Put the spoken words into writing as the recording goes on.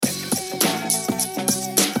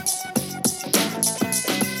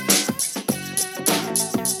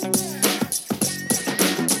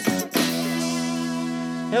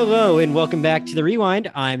Hello and welcome back to The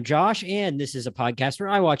Rewind. I'm Josh, and this is a podcast where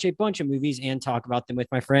I watch a bunch of movies and talk about them with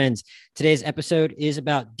my friends. Today's episode is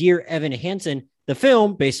about Dear Evan Hansen, the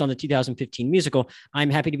film based on the 2015 musical. I'm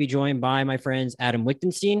happy to be joined by my friends Adam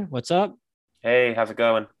Lichtenstein. What's up? Hey, how's it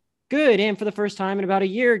going? Good. And for the first time in about a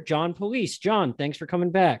year, John Pulice. John, thanks for coming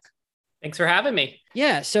back. Thanks for having me.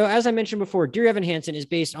 Yeah. So as I mentioned before, Dear Evan Hansen is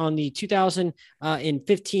based on the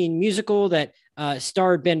 2015 musical that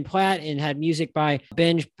starred Ben Platt and had music by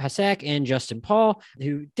Ben Platt and Justin Paul,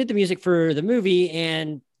 who did the music for the movie,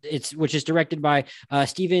 and which is directed by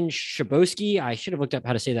Steven Chbosky. I should have looked up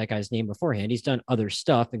how to say that guy's name beforehand. He's done other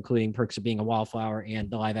stuff, including Perks of Being a Wallflower and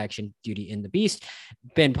the live action Beauty and the Beast.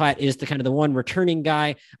 Ben Platt is the one returning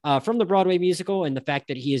guy from the Broadway musical, and the fact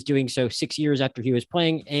that he is doing so 6 years after he was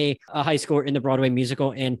playing a high schooler in the Broadway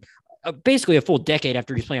musical and basically a full decade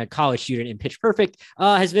after he's playing a college student in Pitch Perfect,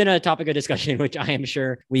 has been a topic of discussion, which I am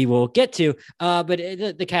sure we will get to. But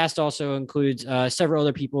the cast also includes several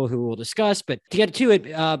other people who we'll discuss. But to get to it,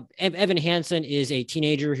 Evan Hansen is a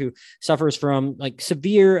teenager who suffers from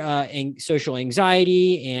severe social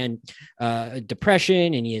anxiety and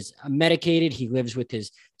depression, and he is medicated. He lives with his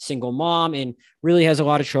single mom and really has a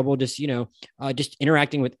lot of trouble just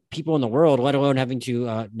interacting with people in the world, let alone having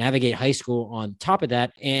to navigate high school on top of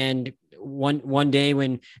that. And one day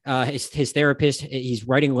when his therapist, he's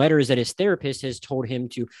writing letters that his therapist has told him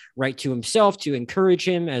to write to himself to encourage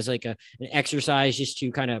him as an exercise, just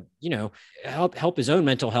to help his own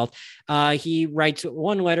mental health. He writes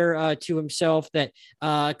one letter to himself that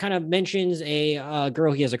mentions a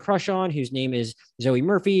girl he has a crush on, whose name is Zoe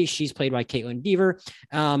Murphy. She's played by Caitlin Dever.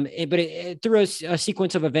 But through a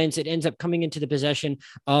sequence of events, it ends up coming into the possession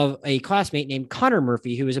of a classmate named Connor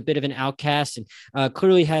Murphy, who is a bit of an outcast and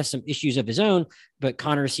clearly has some issues of his own. But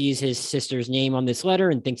Connor sees his sister's name on this letter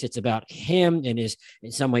and thinks it's about him and is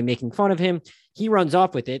in some way making fun of him. He runs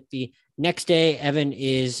off with it. The next day, Evan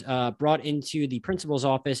is brought into the principal's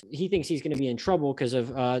office. He thinks he's going to be in trouble because of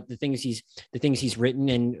the things he's written.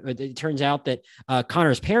 And it turns out that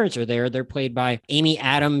Connor's parents are there. They're played by Amy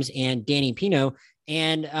Adams and Danny Pino.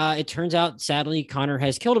 And it turns out, sadly, Connor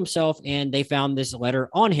has killed himself, and they found this letter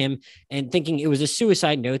on him and thinking it was a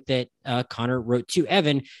suicide note that Connor wrote to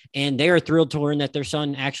Evan. And they are thrilled to learn that their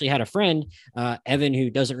son actually had a friend. Evan, who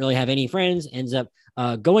doesn't really have any friends, ends up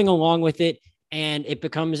going along with it. And it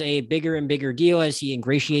becomes a bigger and bigger deal as he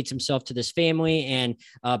ingratiates himself to this family and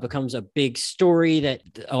becomes a big story that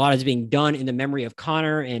a lot is being done in the memory of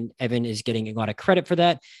Connor, and Evan is getting a lot of credit for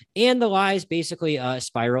that. And the lies basically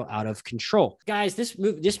spiral out of control. Guys,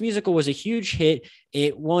 this musical was a huge hit.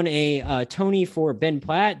 It won a Tony for Ben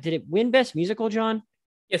Platt. Did it win Best Musical, John?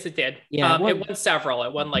 Yes, it did. Yeah, it won several.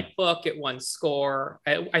 It won book. It won score.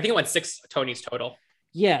 I think it won 6 Tonys total.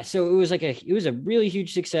 Yeah, so it was a really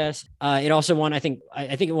huge success. It also won, I think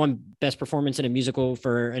it won Best Performance in a Musical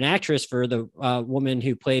for an actress for the woman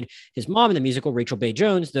who played his mom in the musical, Rachel Bay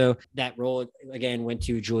Jones, though that role again went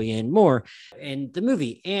to Julianne Moore in the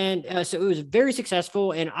movie. And so it was very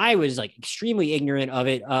successful, and I was extremely ignorant of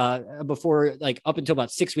it before, up until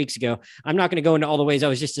about 6 weeks ago. I'm not going to go into all the ways I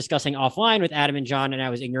was just discussing offline with Adam and John, and I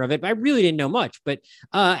was ignorant of it, but I really didn't know much. But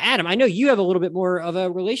Adam, I know you have a little bit more of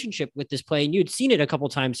a relationship with this play, and you'd seen it a couple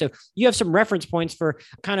times, so you have some reference points for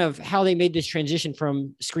kind of how they made this transition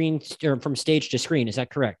from stage to screen. Is that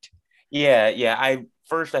correct? Yeah. I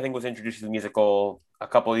think was introduced to the musical a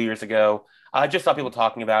couple of years ago. I just saw people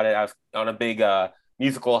talking about it. I was on a big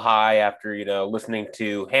musical high after listening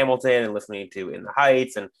to Hamilton and listening to In the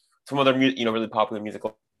Heights and some other really popular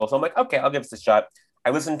musicals. So I'm like, okay, I'll give this a shot. I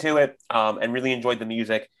listened to it and really enjoyed the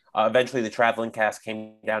music. Eventually, the traveling cast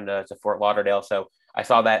came down to Fort Lauderdale, so I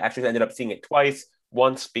saw that. Actually, I ended up seeing it twice.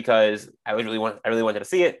 Once because I really wanted to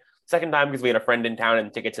see it. Second time because we had a friend in town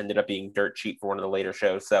and tickets ended up being dirt cheap for one of the later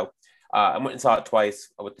shows. So I went and saw it twice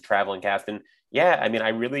with the traveling cast. And yeah, I mean, I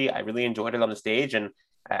really enjoyed it on the stage, and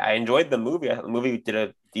I enjoyed the movie. I thought the movie did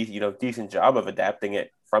a decent job of adapting it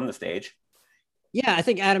from the stage. Yeah, I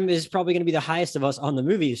think Adam is probably going to be the highest of us on the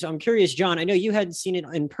movie. So I'm curious, John, I know you hadn't seen it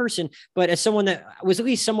in person, but as someone that was at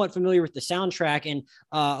least somewhat familiar with the soundtrack and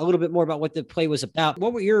a little bit more about what the play was about,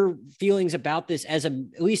 what were your feelings about this as at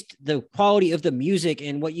least the quality of the music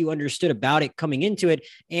and what you understood about it coming into it?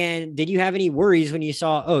 And did you have any worries when you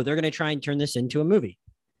saw, they're going to try and turn this into a movie?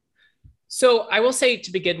 So I will say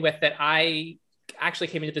to begin with that I actually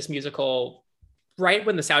came into this musical right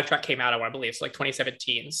when the soundtrack came out, I want to believe, so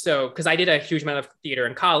 2017. So, because I did a huge amount of theater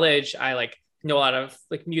in college, I know a lot of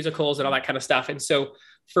musicals and all that kind of stuff. And so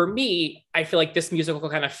for me, I feel like this musical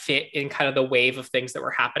kind of fit in kind of the wave of things that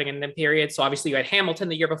were happening in the period. So obviously you had Hamilton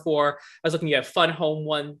the year before. I was looking, you have Fun Home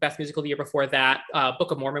won Best Musical the year before that.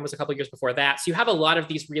 Book of Mormon was a couple of years before that. So you have a lot of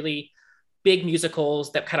these really big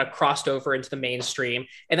musicals that kind of crossed over into the mainstream.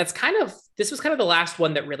 And this was kind of the last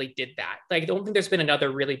one that really did that. Like, I don't think there's been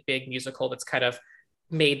another really big musical that's kind of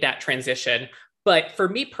made that transition. But for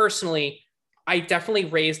me personally, I definitely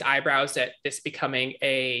raised eyebrows at this becoming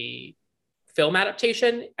a film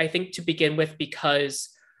adaptation. I think to begin with, because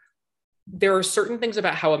there are certain things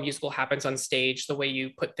about how a musical happens on stage, the way you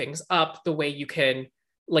put things up, the way you can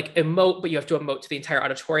like emote, but you have to emote to the entire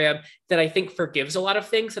auditorium, that I think forgives a lot of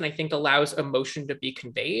things and I think allows emotion to be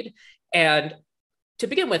conveyed. And to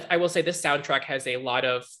begin with, I will say this soundtrack has a lot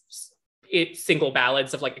of single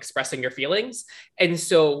ballads of like expressing your feelings. And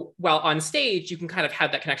so while on stage, you can kind of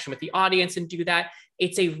have that connection with the audience and do that,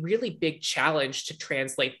 it's a really big challenge to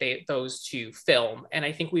translate those to film. And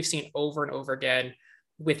I think we've seen over and over again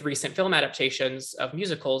with recent film adaptations of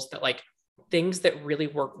musicals that like things that really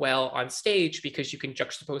work well on stage, because you can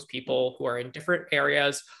juxtapose people who are in different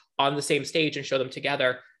areas on the same stage and show them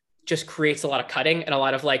together, just creates a lot of cutting and a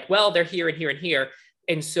lot of like, well, they're here and here and here.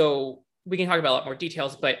 And so we can talk about a lot more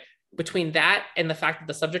details, but between that and the fact that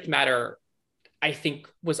the subject matter, I think,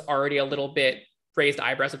 was already a little bit raised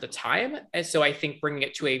eyebrows at the time. And so I think bringing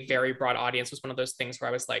it to a very broad audience was one of those things where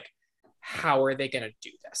I was like, how are they going to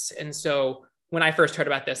do this? And so when I first heard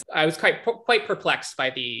about this, I was quite perplexed by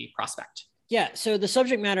the prospect. Yeah. So the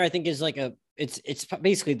subject matter, I think, is like it's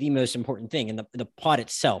basically the most important thing in the plot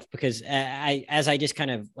itself, because as I just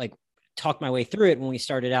kind of like talked my way through it when we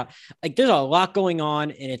started out, like there's a lot going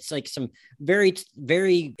on and it's like some very,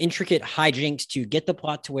 very intricate hijinks to get the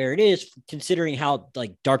plot to where it is, considering how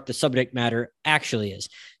like dark the subject matter actually is.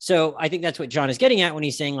 So I think that's what John is getting at when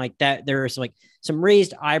he's saying like that there's like some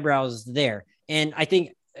raised eyebrows there. And I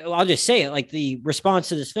think I'll just say it, like the response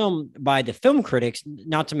to this film by the film critics,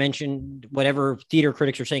 not to mention whatever theater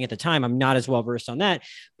critics were saying at the time, I'm not as well versed on that,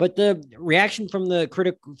 but the reaction from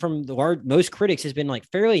most critics has been like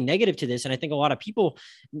fairly negative to this. And I think a lot of people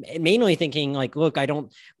mainly thinking like, look,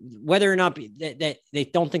 whether or not that they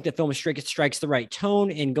don't think the film strikes the right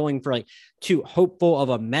tone and going for like too hopeful of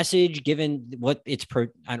a message, given what it's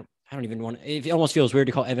I don't even want, it almost feels weird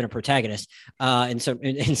to call Evan a protagonist in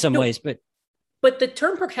some ways, But the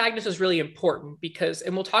term protagonist is really important because,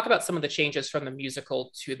 and we'll talk about some of the changes from the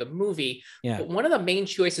musical to the movie, but one of the main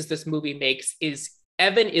choices this movie makes is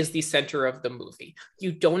Evan is the center of the movie.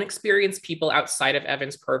 You don't experience people outside of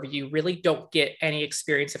Evan's purview. You really don't get any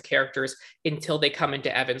experience of characters until they come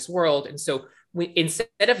into Evan's world. And so instead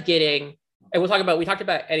of getting, and we talked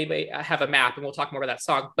about Anybody Have a Map, and we'll talk more about that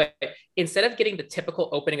song, but instead of getting the typical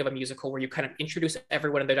opening of a musical where you kind of introduce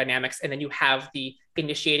everyone and their dynamics, and then you have the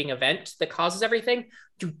initiating event that causes everything,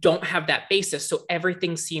 you don't have that basis. So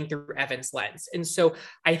everything's seen through Evan's lens. And so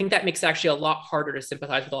I think that makes it actually a lot harder to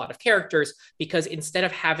sympathize with a lot of characters, because instead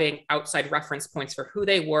of having outside reference points for who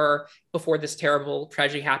they were before this terrible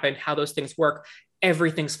tragedy happened, how those things work,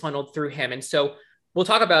 everything's funneled through him. And so we'll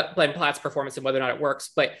talk about Ben Platt's performance and whether or not it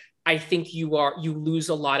works, but I think you lose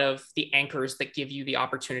a lot of the anchors that give you the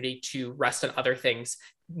opportunity to rest on other things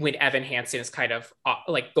when Evan Hansen is kind of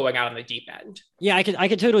like going out on the deep end. Yeah, I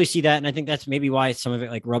could totally see that. And I think that's maybe why some of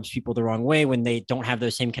it like rubs people the wrong way when they don't have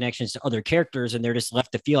those same connections to other characters. And they're just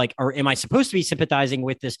left to feel like, or am I supposed to be sympathizing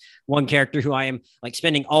with this one character who I am like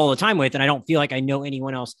spending all the time with? And I don't feel like I know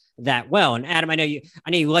anyone else that well. And Adam, I know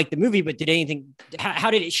you like the movie, but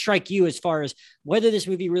how did it strike you as far as whether this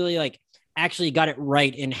movie really like actually got it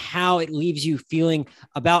right and how it leaves you feeling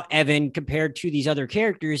about Evan compared to these other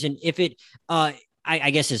characters? And if it,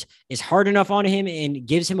 I guess is hard enough on him and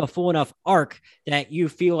gives him a full enough arc that you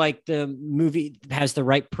feel like the movie has the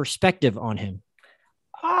right perspective on him?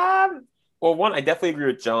 Well, one, I definitely agree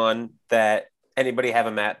with John that Anybody Have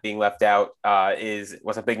a Map being left out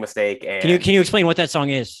was a big mistake. And can you explain what that song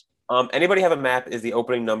is? Anybody Have a Map is the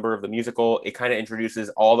opening number of the musical. It kind of introduces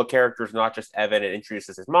all the characters, not just Evan. It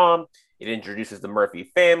introduces his mom. It introduces the Murphy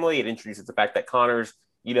family. It introduces the fact that Connor's,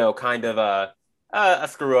 kind of a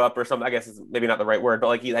screw up or something. I guess is maybe not the right word, but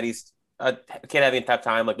like that he's a kid having a tough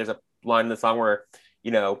time. Like there's a line in the song where,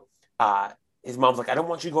 his mom's like, I don't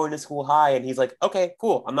want you going to school high. And he's like, okay,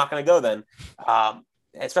 cool. I'm not going to go then.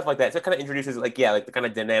 And stuff like that. So it kind of introduces the kind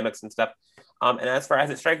of dynamics and stuff. And as far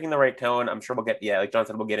as it striking the right tone, I'm sure we'll get, like John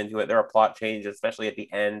said, we'll get into it. There are plot changes, especially at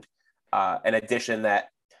the end, an addition that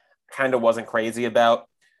kind of wasn't crazy about.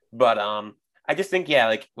 But I just think,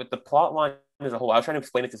 like with the plot line as a whole, I was trying to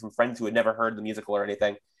explain it to some friends who had never heard the musical or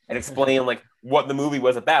anything and explain like what the movie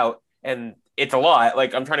was about. And it's a lot.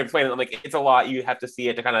 Like I'm trying to explain it. I'm like, it's a lot. You have to see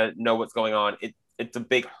it to kind of know what's going on. it's a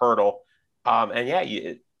big hurdle. And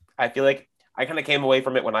yeah, I feel like I kind of came away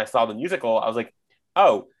from it when I saw the musical. I was like,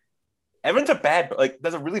 oh, Evan's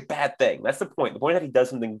does a really bad thing. That's the point. The point is that he does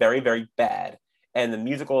something very, very bad. And the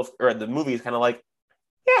musical or the movie is kind of like,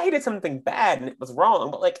 yeah, he did something bad and it was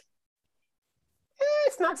wrong, but like,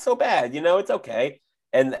 it's not so bad, it's okay.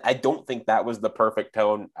 And I don't think that was the perfect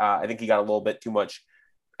tone. I think he got a little bit too much,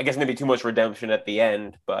 I guess maybe too much redemption at the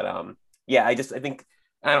end. But yeah, I think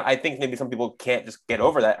maybe some people can't just get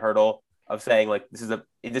over that hurdle of saying like,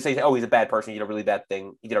 just say, oh, he's a bad person. He did a really bad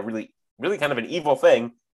thing. He did a really, really kind of an evil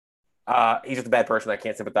thing. He's just a bad person. I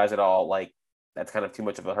can't sympathize at all. Like, that's kind of too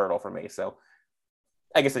much of a hurdle for me. So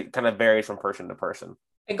I guess it kind of varies from person to person.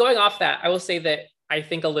 And going off that, I will say that I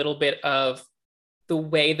think a little bit of the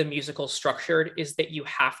way the musical is structured is that you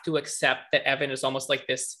have to accept that Evan is almost like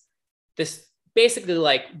this basically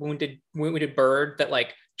like wounded bird that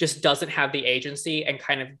like just doesn't have the agency and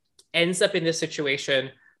kind of ends up in this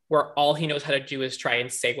situation where all he knows how to do is try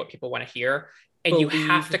and say what people want to hear. And you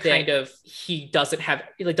have to he doesn't have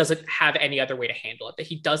any other way to handle it, that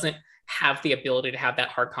he doesn't have the ability to have that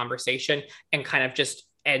hard conversation and kind of just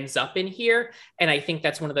ends up in here. And I think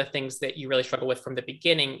that's one of the things that you really struggle with from the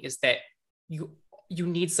beginning is that you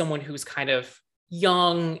need someone who's kind of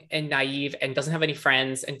young and naive and doesn't have any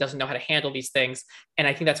friends and doesn't know how to handle these things. And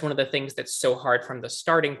I think that's one of the things that's so hard from the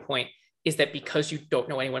starting point is that because you don't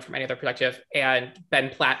know anyone from any other perspective and Ben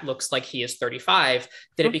Platt looks like he is 35,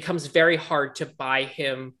 that it becomes very hard to buy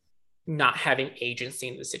him not having agency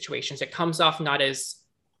in the situations. It comes off not as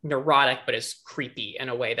neurotic, but as creepy in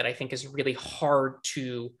a way that I think is really hard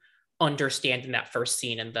to understand in that first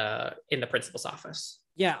scene in the principal's office.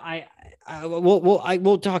 Yeah,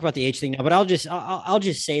 we'll talk about the age thing now, but I'll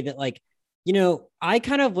just say that, like, I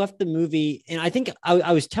kind of left the movie, and I think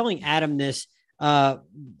I was telling Adam this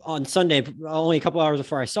on Sunday, only a couple hours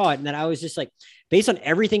before I saw it, and that I was just like, based on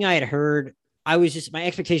everything I had heard, my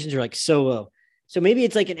expectations are like so low. So maybe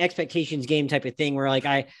it's like an expectations game type of thing where like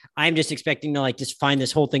I'm just expecting to like just find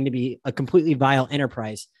this whole thing to be a completely vile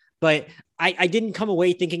enterprise. But I didn't come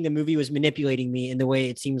away thinking the movie was manipulating me in the way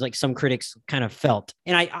it seems like some critics kind of felt.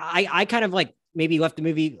 And I kind of like maybe left the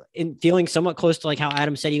movie in feeling somewhat close to like how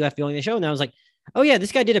Adam said he left feeling the show. And I was like, oh yeah,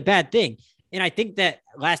 this guy did a bad thing. And I think that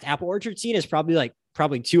last apple orchard scene is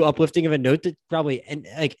probably too uplifting of a note to probably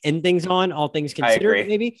end things on, all things considered,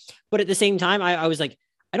 maybe. But at the same time, I was like,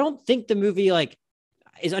 I don't think the movie like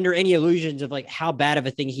is under any illusions of like how bad of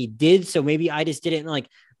a thing he did. So maybe I just didn't like,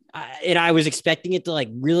 and I was expecting it to like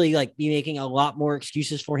really like be making a lot more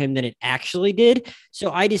excuses for him than it actually did.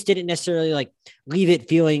 So I just didn't necessarily like leave it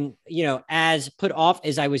feeling, as put off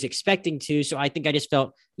as I was expecting to. So I think I just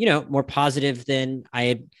felt, more positive than I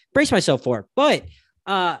had braced myself for. But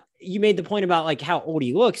you made the point about like how old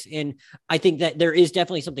he looks. And I think that there is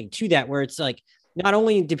definitely something to that where it's like, not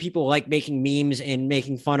only do people like making memes and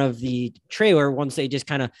making fun of the trailer once they just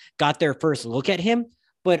kind of got their first look at him,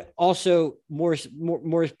 but also more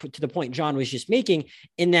to the point John was just making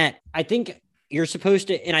in that I think you're supposed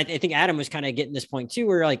to, and I think Adam was kind of getting this point too,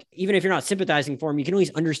 where like, even if you're not sympathizing for him, you can at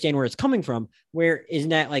least understand where it's coming from, where isn't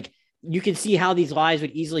that like, you can see how these lies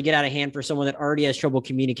would easily get out of hand for someone that already has trouble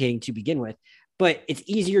communicating to begin with. But it's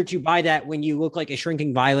easier to buy that when you look like a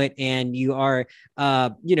shrinking violet and you are,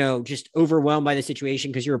 just overwhelmed by the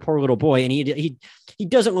situation because you're a poor little boy. And he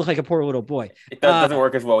doesn't look like a poor little boy. It doesn't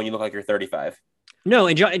work as well when you look like you're 35. No,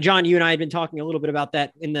 and John, you and I had been talking a little bit about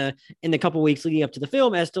that in the couple weeks leading up to the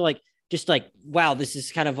film as to like, just like, wow, this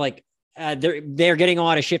is kind of like, they're getting a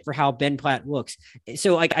lot of shit for how Ben Platt looks.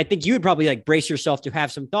 So like, I think you would probably like brace yourself to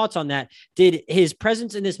have some thoughts on that. Did his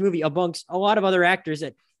presence in this movie amongst a lot of other actors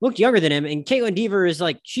that looked younger than him, and Caitlin Dever is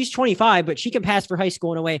like, she's 25, but she can pass for high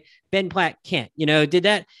school in a way Ben Platt can't, did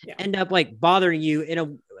that end up like bothering you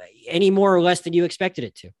any more or less than you expected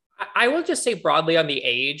it to? I will just say broadly on the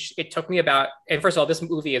age, it took me about, and first of all, this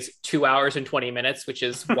movie is 2 hours and 20 minutes, which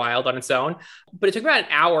is wild on its own, but it took me about an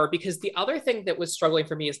hour because the other thing that was struggling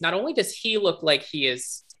for me is not only does he look like he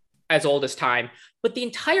is as old as time, but the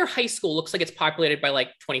entire high school looks like it's populated by like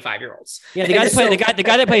 25-year-olds. Yeah, the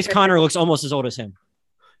guy that plays Connor looks almost as old as him.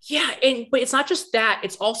 Yeah, but it's not just that.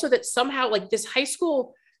 It's also that somehow like this high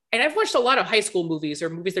school, and I've watched a lot of high school movies or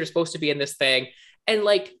movies that are supposed to be in this thing, and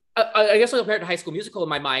like, I guess I'll compare it to High School Musical in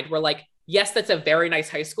my mind, where like, yes, that's a very nice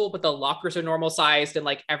high school, but the lockers are normal sized and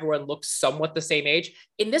like everyone looks somewhat the same age.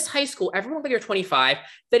 In this high school, everyone looks like you're 25.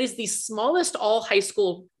 That is the smallest all high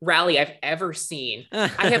school rally I've ever seen. I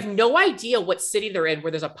have no idea what city they're in,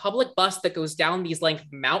 where there's a public bus that goes down these like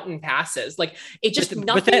mountain passes. Like it just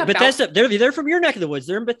nothing. Bethesda, they're from your neck of the woods.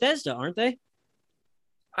 They're in Bethesda, aren't they?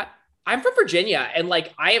 I'm from Virginia, and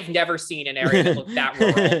like I have never seen an area that looked that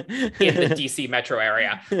rural in the DC metro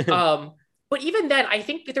area. But even then, I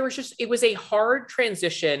think that it was a hard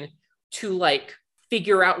transition to like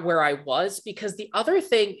figure out where I was, because the other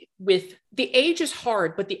thing with the age is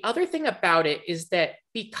hard, but the other thing about it is that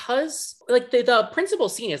because like the principal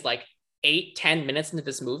scene is like 8-10 minutes into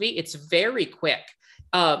this movie, it's very quick.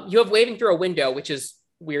 You have waving through a window, which is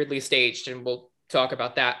weirdly staged, and we'll talk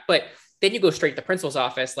about that. But then you go straight to the principal's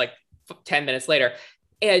office like 10 minutes later,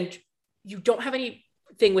 and you don't have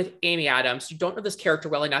anything with Amy Adams. You don't know this character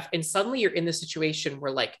well enough. And suddenly you're in this situation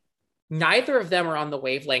where like neither of them are on the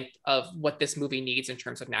wavelength of what this movie needs in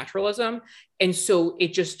terms of naturalism. And so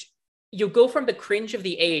you go from the cringe of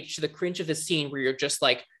the age to the cringe of the scene where you're just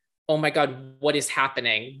like, oh my God, what is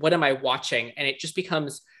happening? What am I watching? And it just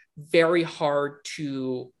becomes very hard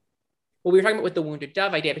to, what we were talking about with the Wounded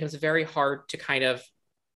Dove idea, it becomes very hard to kind of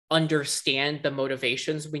understand the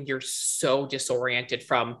motivations when you're so disoriented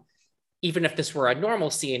from, even if this were a normal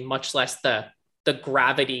scene, much less the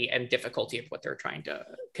gravity and difficulty of what they're trying to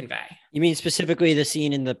convey. You mean specifically the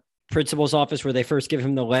scene in the principal's office where they first give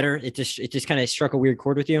him the letter? It just kind of struck a weird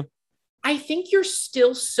chord with you? I think you're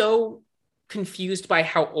still so confused by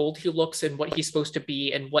how old he looks and what he's supposed to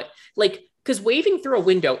be, and what, like, because Waving Through a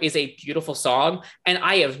Window is a beautiful song, and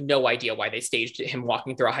I have no idea why they staged him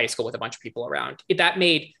walking through a high school with a bunch of people around. That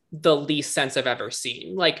made the least sense I've ever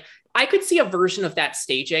seen. Like, I could see a version of that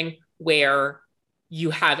staging where you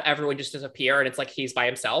have everyone just disappear and it's like he's by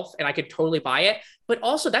himself, and I could totally buy it. But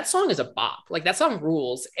also that song is a bop. Like, that song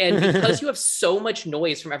rules. And because you have so much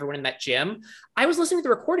noise from everyone in that gym, I was listening to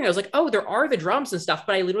the recording. I was like, oh, there are the drums and stuff,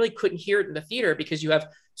 but I literally couldn't hear it in the theater because you have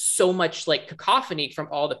so much like cacophony from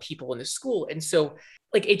all the people in the school. And so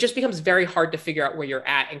like, it just becomes very hard to figure out where you're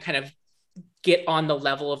at and kind of get on the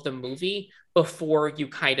level of the movie before you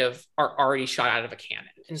kind of are already shot out of a cannon.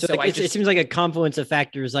 And so like, it seems like a confluence of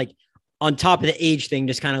factors, like on top of the age thing,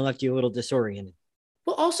 just kind of left you a little disoriented.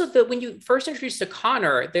 Well, also when you first introduced to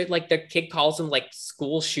Connor, like the kid calls him like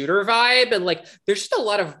school shooter vibe. And like, there's just a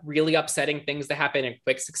lot of really upsetting things that happen in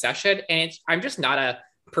quick succession. And I'm just not a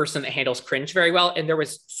person that handles cringe very well. And there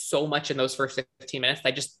was so much in those first 15 minutes.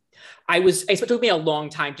 It took me a long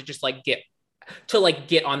time to just like get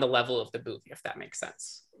on the level of the movie, if that makes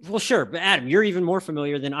sense. Well, sure. But Adam, you're even more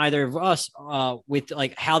familiar than either of us with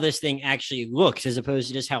like how this thing actually looks as opposed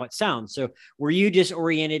to just how it sounds. So were you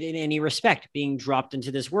disoriented in any respect being dropped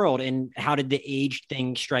into this world? And how did the age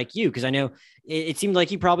thing strike you? Because I know it seemed like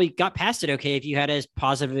you probably got past it okay if you had as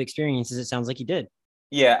positive experience as it sounds like you did.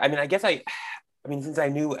 Yeah. I mean, I mean, since I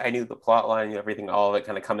knew the plot line and everything, all of it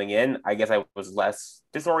kind of coming in, I guess I was less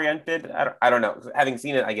disoriented. I don't know. Having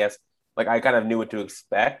seen it, I guess, like I kind of knew what to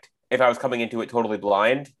expect. If I was coming into it totally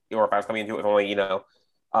blind, or if I was coming into it with only, and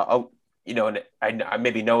I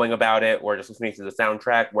maybe knowing about it, or just listening to the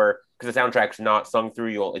soundtrack, because the soundtrack's not sung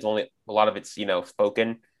through, it's only a lot of it's,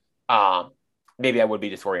 spoken. Maybe I would be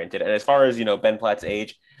disoriented. And as far as, Ben Platt's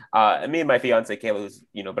age, me and my fiance Kayla, who's,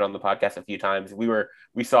 been on the podcast a few times,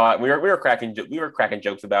 we saw it. We were cracking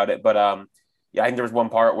jokes about it. But yeah, I think there was one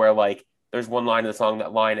part where like there's one line in the song,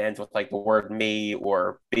 that line ends with like the word me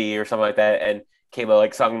or be or something like that, and Kayla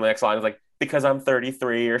like sung the next line, was like, because I'm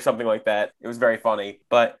 33 or something like that. It was very funny,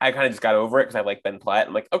 but I kind of just got over it because I like Ben Platt.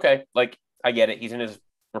 I'm like, okay, like I get it. He's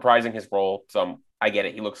reprising his role, so I get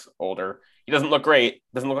it. He looks older. He doesn't look great.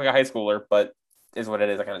 Doesn't look like a high schooler, but is what it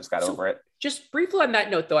is. I kind of just got over it. Just briefly on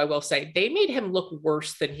that note, though, I will say they made him look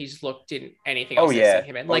worse than he's looked in anything else. Oh yeah,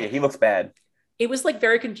 him in. Like, he looks bad. It was like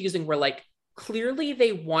very confusing. Where like clearly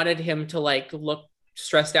they wanted him to like look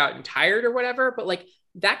stressed out and tired or whatever, but like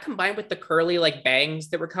that combined with the curly like bangs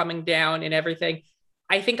that were coming down and everything,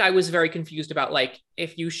 I think I was very confused about like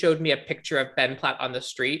if you showed me a picture of Ben Platt on the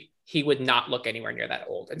street, he would not look anywhere near that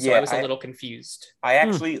old. And so I was a little confused. I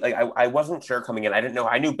actually I wasn't sure coming in. I didn't know.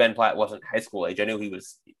 I knew Ben Platt wasn't high school age. I knew he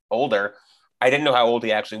was older. I didn't know how old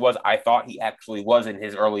he actually was. I thought he actually was in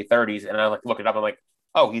his early 30s, and I like looked it up. I'm like,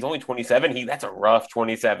 oh, he's only 27. That's a rough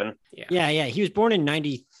 27. Yeah. He was born in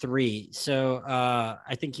 93. So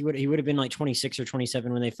I think he would have been like 26 or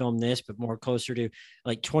 27 when they filmed this, but more closer to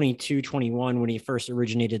like 22, 21 when he first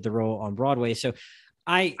originated the role on Broadway. So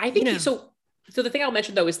I think so the thing I'll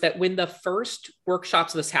mention though is that when the first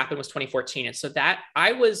workshops of this happened was 2014. And so that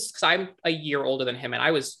because I'm a year older than him and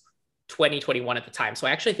I was 21 at the time. So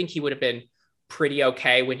I actually think he would have been pretty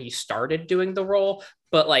okay when he started doing the role,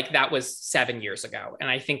 but like that was 7 years ago. And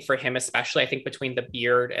I think for him, especially, I think between the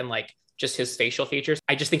beard and like just his facial features,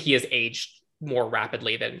 I just think he has aged more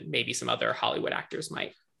rapidly than maybe some other Hollywood actors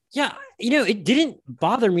might. Yeah, it didn't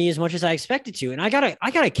bother me as much as I expected to, and I got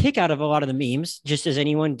a kick out of a lot of the memes, just as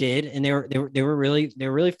anyone did, and they were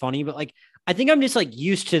really funny. But like, I think I'm just like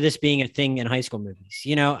used to this being a thing in high school movies.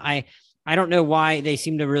 I don't know why they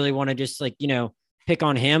seem to really want to just like pick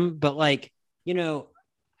on him, but like you know,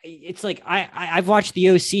 it's like I've watched the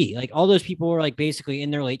OC, like all those people were like basically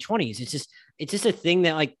in their late 20s. It's just a thing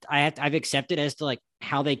that like I've accepted as to like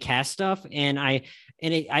how they cast stuff, and I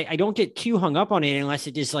don't get too hung up on it unless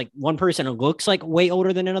it is like one person who looks like way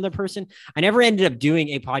older than another person. I never ended up doing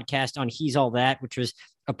a podcast on He's All That, which was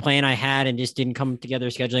a plan I had and just didn't come together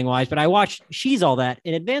scheduling wise. But I watched She's All That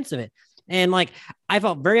in advance of it. And like I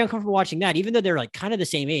felt very uncomfortable watching that, even though they're like kind of the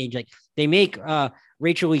same age. Like they make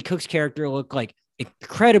Rachel Lee Cook's character look like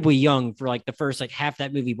incredibly young for like the first like half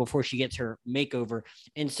that movie before she gets her makeover,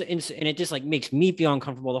 and it just like makes me feel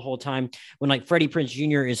uncomfortable the whole time when like Freddie Prinze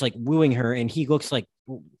Jr. is like wooing her and he looks like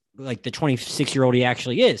the 26-year-old he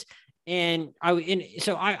actually is.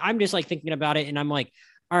 I'm just like thinking about it and I'm like,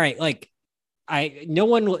 all right, like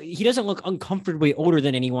he doesn't look uncomfortably older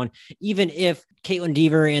than anyone, even if Caitlin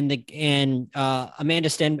Dever and Amanda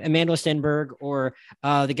Stenberg or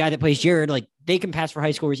the guy that plays Jared, like they can pass for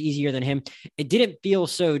high schoolers easier than him. It didn't feel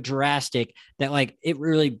so drastic that like it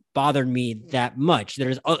really bothered me that much.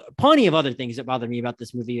 There's plenty of other things that bothered me about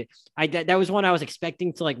this movie. That was one I was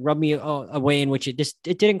expecting to like rub me a way in which it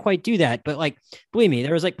didn't quite do that. But like, believe me,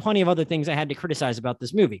 there was like plenty of other things I had to criticize about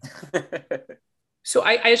this movie. So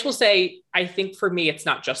I just will say, I think for me, it's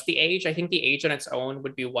not just the age. I think the age on its own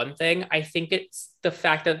would be one thing. I think it's the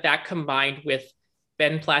fact that combined with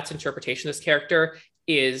Ben Platt's interpretation of this character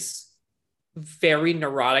is very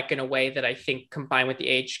neurotic in a way that I think combined with the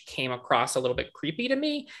age came across a little bit creepy to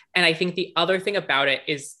me. And I think the other thing about it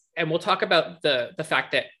is, and we'll talk about the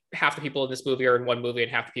fact that half the people in this movie are in one movie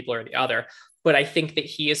and half the people are in the other, but I think that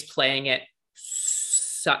he is playing it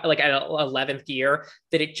like at 11th gear,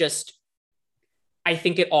 that it just, I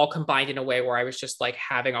think it all combined in a way where I was just like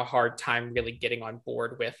having a hard time really getting on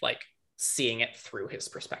board with like seeing it through his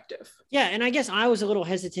perspective. Yeah. And I guess I was a little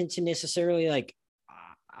hesitant to necessarily like,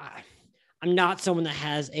 I'm not someone that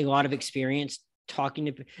has a lot of experience talking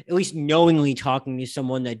to, at least knowingly talking to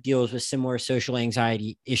someone that deals with similar social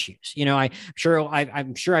anxiety issues. I'm sure I've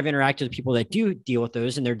interacted with people that do deal with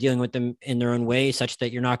those and they're dealing with them in their own way such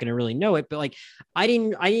that you're not going to really know it. But like, I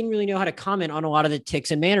didn't really know how to comment on a lot of the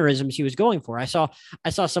tics and mannerisms he was going for. I saw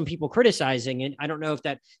some people criticizing, and I don't know if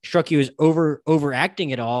that struck you as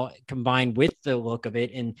overacting at all combined with the look of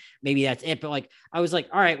it. And maybe that's it. But like, I was like,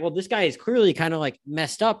 all right, well, this guy is clearly kind of like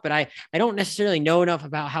messed up, but I don't necessarily know enough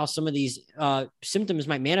about how some of these symptoms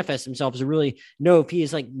might manifest themselves to really know if he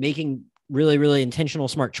is like making really, really intentional,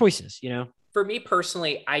 smart choices, For me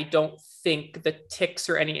personally, I don't think the tics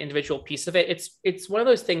are any individual piece of it. It's one of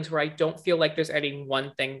those things where I don't feel like there's any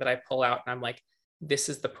one thing that I pull out and I'm like, this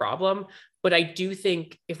is the problem. But I do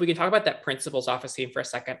think if we can talk about that principal's office scene for a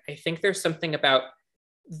second, I think there's something about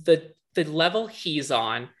the level he's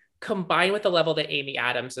on combined with the level that Amy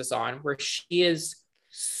Adams is on, where she is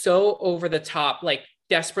so over the top, like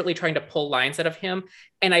desperately trying to pull lines out of him.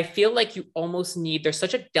 And I feel like you almost need, there's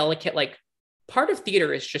such a delicate, like part of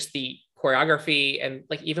theater is just the choreography. And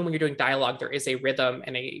like, even when you're doing dialogue, there is a rhythm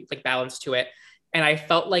and a like balance to it. And I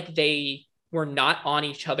felt like they were not on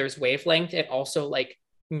each other's wavelength. And also like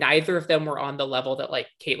neither of them were on the level that like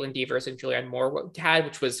Caitlin Devers and Julianne Moore had,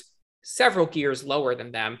 which was several gears lower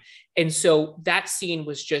than them. And so that scene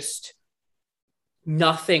was just,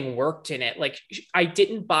 nothing worked in it. Like I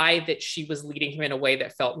didn't buy that she was leading him in a way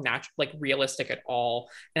that felt natural, like realistic at all.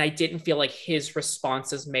 And I didn't feel like his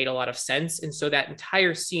responses made a lot of sense. And so that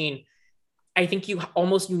entire scene, I think you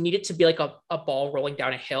need it to be like a ball rolling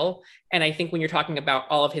down a hill. And I think when you're talking about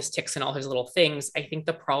all of his tics and all his little things, I think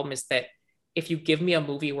the problem is that if you give me a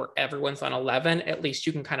movie where everyone's on 11, at least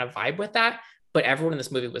you can kind of vibe with that. But everyone in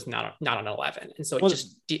this movie was not on 11. And so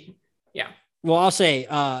it yeah. Well, I'll say,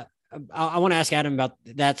 I want to ask Adam about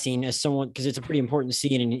that scene as someone, because it's a pretty important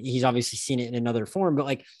scene and he's obviously seen it in another form, but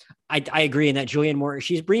like, I agree in that Julianne Moore,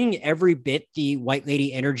 she's bringing every bit the white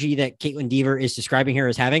lady energy that Caitlin Dever is describing her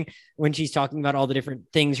as having when she's talking about all the different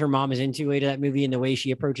things her mom is into later that movie and the way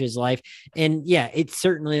she approaches life. And yeah, it's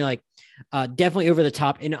certainly like, definitely over the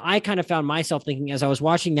top. And I kind of found myself thinking as I was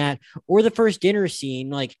watching that or the first dinner scene,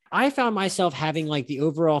 like I found myself having like the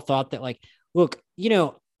overall thought that like, look,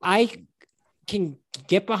 I can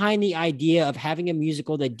get behind the idea of having a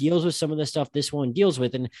musical that deals with some of the stuff this one deals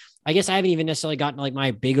with. And I guess I haven't even necessarily gotten like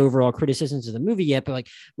my big overall criticisms of the movie yet, but like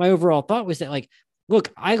my overall thought was that like,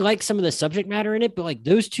 look, I like some of the subject matter in it, but like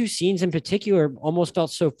those two scenes in particular almost felt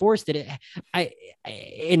so forced that I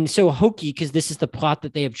and so hokey, because this is the plot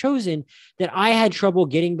that they have chosen, that I had trouble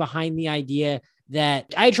getting behind the idea,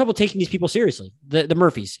 that I had trouble taking these people seriously. The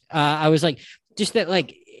Murphys. I was like, just that,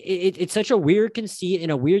 like, it's such a weird conceit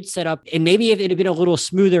and a weird setup. And maybe if it had been a little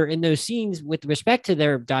smoother in those scenes with respect to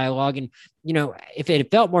their dialogue, and, you know, if it had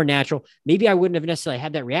felt more natural, maybe I wouldn't have necessarily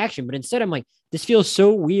had that reaction. But instead, I'm like, this feels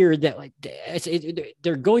so weird that like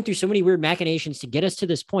they're going through so many weird machinations to get us to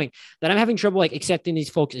this point that I'm having trouble like accepting these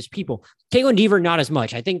folks as people. Caitlin Deaver, not as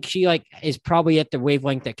much. I think she like is probably at the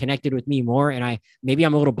wavelength that connected with me more. And maybe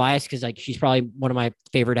I'm a little biased because like she's probably one of my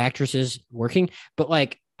favorite actresses working, but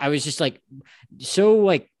like I was just like so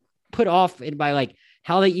like put off by like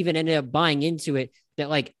how they even ended up buying into it, that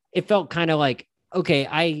like it felt kind of like,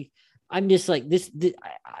 okay, I'm just like the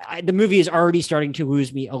movie is already starting to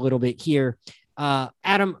lose me a little bit here.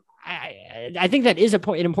 Adam, I think that is an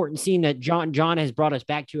important scene that John has brought us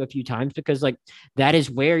back to a few times, because like that is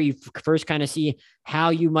where you first kind of see how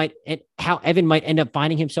Evan might end up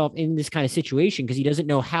finding himself in this kind of situation, because he doesn't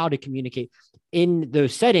know how to communicate in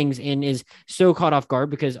those settings and is so caught off guard,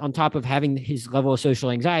 because on top of having his level of social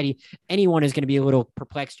anxiety, anyone is going to be a little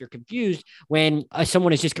perplexed or confused when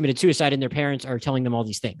someone has just committed suicide and their parents are telling them all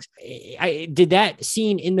these things. Did that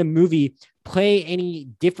scene in the movie play any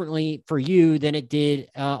differently for you than it did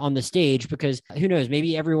on the stage? Because who knows,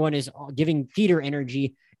 maybe everyone is giving theater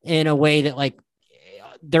energy in a way that like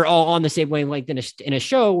they're all on the same wavelength in a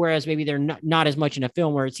show, whereas maybe they're not as much in a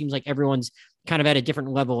film where it seems like everyone's kind of at a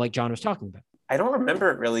different level, like John was talking about. I don't remember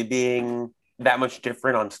it really being that much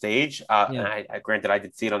different on stage. And I granted, I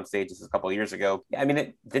did see it on stage just a couple of years ago. I mean,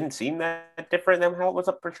 it didn't seem that different than how it was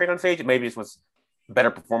portrayed on stage. Maybe it was better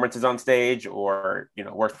performances on stage, or, you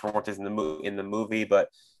know, worse performances in the movie. But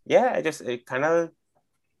yeah, it kind of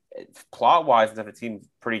plot wise and stuff, it seemed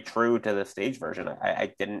pretty true to the stage version.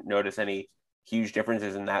 I didn't notice any huge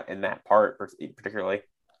differences in that part particularly.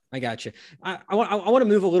 I got you. I want to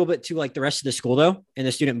move a little bit to like the rest of the school though, and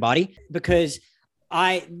the student body, because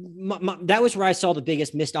that was where I saw the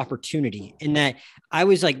biggest missed opportunity, in that I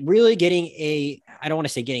was like really I don't want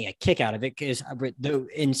to say getting a kick out of it, because though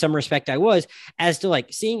in some respect I was, as to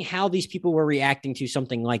like seeing how these people were reacting to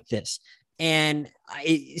something like this. And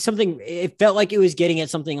it felt like it was getting at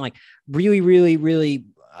something like really, really, really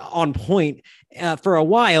on point for a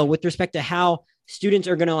while, with respect to how students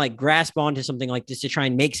are going to like grasp onto something like this to try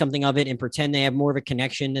and make something of it and pretend they have more of a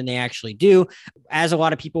connection than they actually do, as a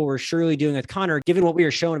lot of people were surely doing with Connor, given what we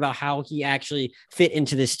were shown about how he actually fit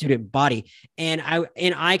into this student body. And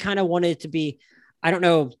I kind of wanted it to be, I don't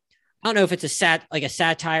know if it's a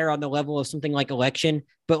satire on the level of something like Election,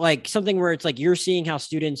 but like something where it's like you're seeing how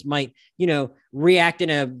students might, you know, react in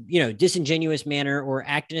a, you know, disingenuous manner or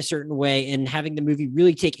act in a certain way, and having the movie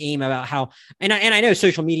really take aim about how, and I know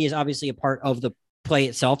social media is obviously a part of the play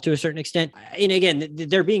itself to a certain extent. And again,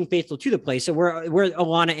 they're being faithful to the play. So where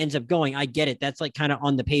Alana ends up going, I get it. That's like kind of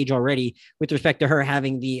on the page already with respect to her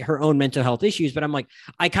having her own mental health issues. But I'm like,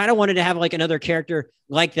 I kind of wanted to have like another character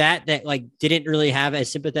like that like didn't really have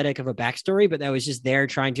as sympathetic of a backstory, but that was just there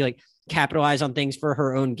trying to like capitalize on things for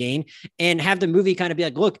her own gain, and have the movie kind of be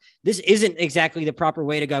like, look, this isn't exactly the proper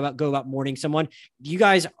way to go about mourning someone. You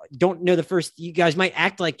guys don't know you guys might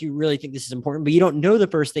act like you really think this is important, but you don't know the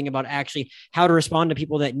first thing about actually how to respond to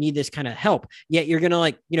people that need this kind of help. Yet you're going to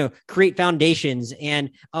like, you know, create foundations and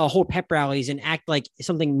hold pep rallies and act like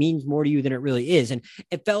something means more to you than it really is. And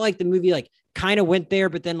it felt like the movie like kind of went there,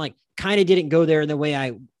 but then like kind of didn't go there in the way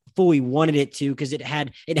I fully wanted it to, because it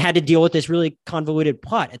had to deal with this really convoluted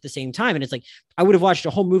plot at the same time. And it's like, I would have watched a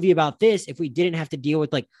whole movie about this if we didn't have to deal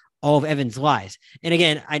with like all of Evan's lies. And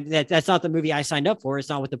again, that's not the movie I signed up for. It's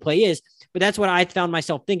not what the play is, but that's what I found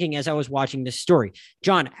myself thinking as I was watching this story.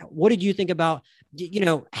 John, what did you think about, you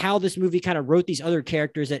know, how this movie kind of wrote these other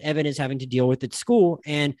characters that Evan is having to deal with at school,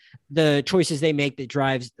 and the choices they make that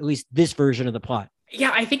drives at least this version of the plot?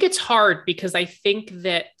 Yeah, I think it's hard, because I think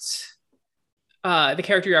that the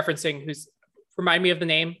character you're referencing, who's, remind me of the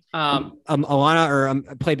name. Alana,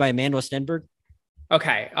 or played by Amanda Stenberg.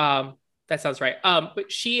 Okay. That sounds right.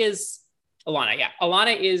 But she is Alana. Yeah.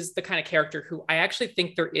 Alana is the kind of character who I actually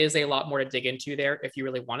think there is a lot more to dig into there if you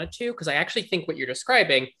really wanted to, because I actually think what you're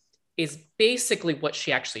describing is basically what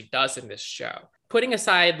she actually does in this show. Putting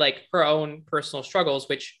aside like her own personal struggles,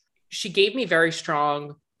 which she gave me very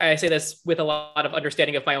strong, I say this with a lot of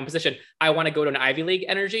understanding of my own position, I want to go to an Ivy League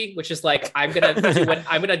energy, which is like, I'm going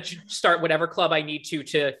to start whatever club I need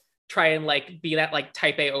to try and like be that like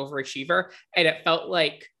type A overachiever. And it felt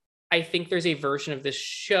like, I think there's a version of this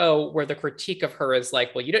show where the critique of her is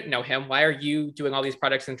like, well, you didn't know him. Why are you doing all these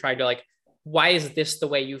projects and trying to like why is this the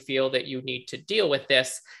way you feel that you need to deal with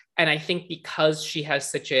this? And I think because she has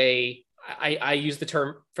such a, I use the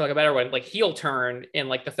term for like a better one, like heel turn in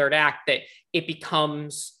like the third act, that it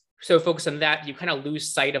becomes so focused on that, you kind of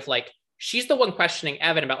lose sight of like, she's the one questioning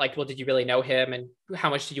Evan about like, well, did you really know him? And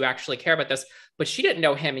how much did you actually care about this? But she didn't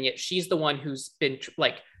know him. And yet she's the one who's been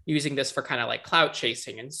like using this for kind of like clout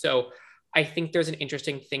chasing. And so I think there's an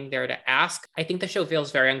interesting thing there to ask. I think the show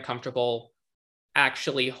feels very uncomfortable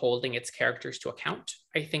actually holding its characters to account.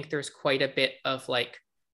 I think there's quite a bit of like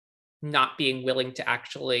not being willing to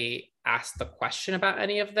actually ask the question about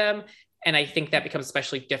any of them. And I think that becomes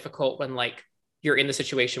especially difficult when like you're in the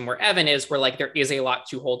situation where Evan is, where like there is a lot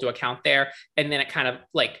to hold to account there. And then it kind of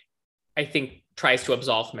like, I think tries to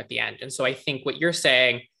absolve him at the end. And so I think what you're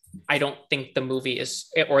saying, I don't think the movie is,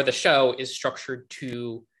 or the show is structured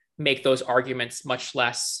to make those arguments, much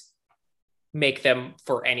less make them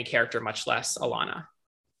for any character, much less Alana.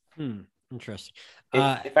 Interesting.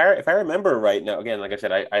 If I remember right now, again, like I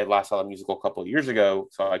said, I last saw the musical a couple of years ago,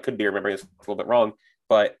 so I could be remembering this a little bit wrong.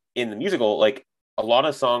 But in the musical, like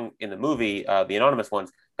Alana's song in the movie, the anonymous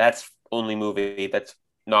ones, that's only movie that's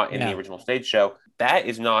not in the original stage show. That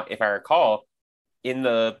is not, if I recall, in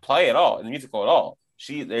the play at all, in the musical at all.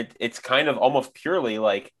 It's kind of almost purely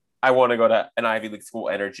like, I want to go to an Ivy League school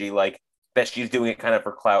energy, like that she's doing it kind of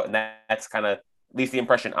for clout, and that's kind of at least the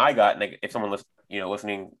impression I got. And if someone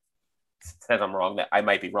listening says I'm wrong, that I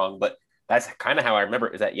might be wrong, but that's kind of how I remember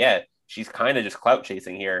it, is that she's kind of just clout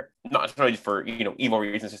chasing here, not necessarily for evil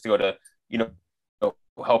reasons, just to go to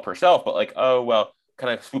help herself, but like, oh well,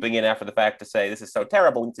 kind of swooping in after the fact to say this is so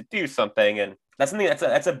terrible, we need to do something. And that's something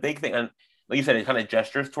that's a big thing. And like you said, it kind of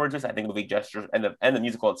gestures towards this. I think the movie gestures, and the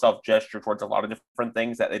musical itself gesture towards a lot of different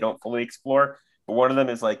things that they don't fully explore. But one of them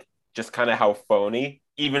is like just kind of how phony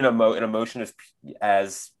even an emotion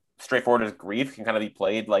as straightforward as grief can kind of be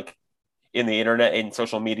played like in the internet and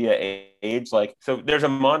social media age. Like, so there's a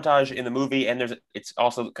montage in the movie, and it's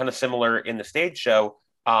also kind of similar in the stage show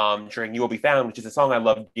during You Will Be Found, which is a song I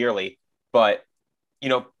love dearly, but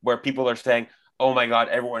where people are saying, oh my God,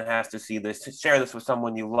 everyone has to see this, to share this with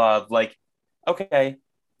someone you love. Like, okay,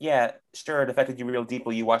 yeah, sure, it affected you real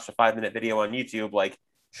deeply. You watched a 5-minute video on YouTube. Like,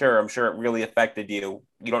 sure, I'm sure it really affected you.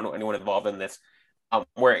 You don't know anyone involved in this.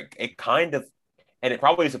 Where it kind of, and it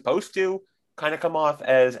probably is supposed to kind of come off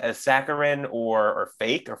as saccharine or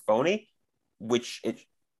fake or phony, which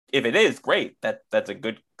if it is, great. That's a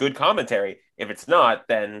good commentary. If it's not,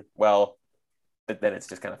 then then it's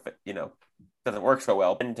just kind of doesn't work so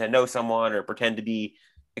well. And to know someone or pretend to be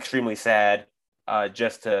extremely sad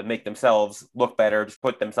just to make themselves look better, just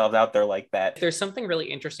put themselves out there like that. There's something really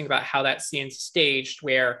interesting about how that scene's staged,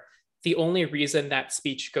 where the only reason that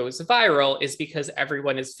speech goes viral is because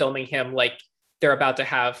everyone is filming him like they're about to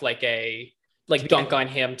have like a dunk on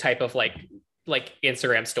him type of like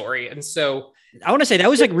Instagram story. And so I want to say that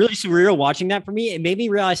was like really surreal watching that for me. It made me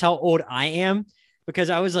realize how old I am, because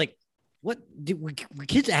I was like, what do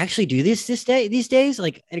kids actually do these days?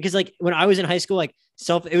 Like, because like when I was in high school, like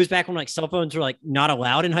it was back when like cell phones were like not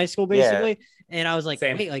allowed in high school, basically. Yeah. And I was like,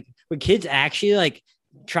 Same. Wait, like would kids actually like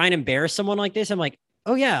try and embarrass someone like this? I'm like,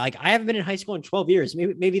 oh yeah, like I haven't been in high school in 12 years.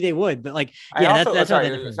 Maybe they would, but like, yeah, that's sorry.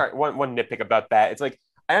 One nitpick about that. It's like,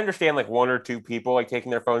 I understand like one or two people like taking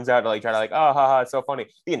their phones out and like try to like, oh, haha, it's so funny.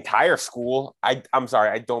 The entire school, I'm sorry,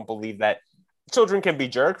 I don't believe that. Children can be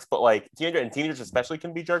jerks, but like teenagers especially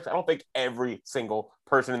can be jerks. I don't think every single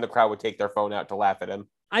person in the crowd would take their phone out to laugh at him.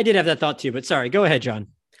 I did have that thought too, but sorry, go ahead, John.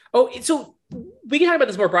 Oh, so we can talk about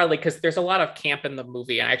this more broadly because there's a lot of camp in the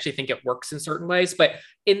movie, and I actually think it works in certain ways. But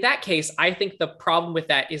in that case, I think the problem with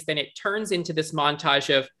that is then it turns into this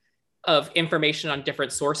montage of information on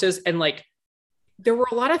different sources. And like, there were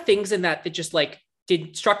a lot of things in that just like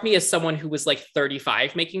struck me as someone who was like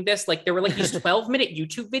 35 making this. Like there were like these 12-minute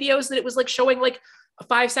YouTube videos that it was like showing like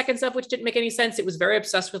 5 seconds of, which didn't make any sense. It was very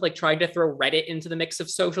obsessed with like trying to throw Reddit into the mix of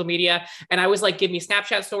social media. And I was like, give me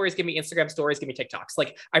Snapchat stories, give me Instagram stories, give me TikToks.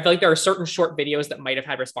 Like, I feel like there are certain short videos that might've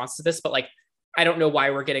had responses to this, but like, I don't know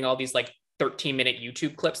why we're getting all these like 13-minute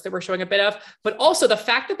YouTube clips that we're showing a bit of. But also the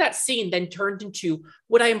fact that scene then turned into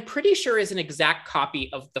what I am pretty sure is an exact copy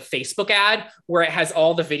of the Facebook ad, where it has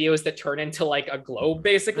all the videos that turn into like a globe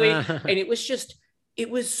basically. And it was just, it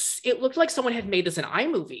looked like someone had made this in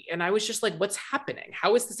iMovie. And I was just like, what's happening?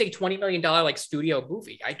 How is this a $20 million like studio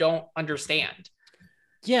movie? I don't understand.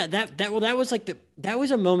 Yeah, that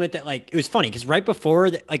was a moment that like, it was funny because right before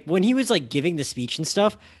like when he was like giving the speech and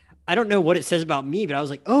stuff, I don't know what it says about me, but I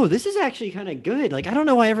was like, oh, this is actually kind of good. Like, I don't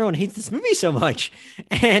know why everyone hates this movie so much.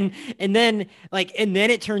 And then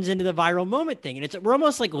it turns into the viral moment thing. And we're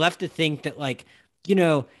almost like left to think that like you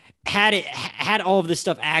know, had all of this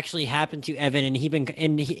stuff actually happen to Evan, and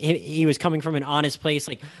he was coming from an honest place,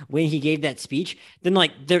 like when he gave that speech, then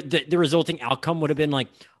like the resulting outcome would have been like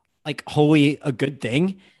wholly a good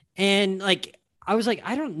thing. And like I was like,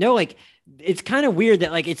 I don't know, like it's kind of weird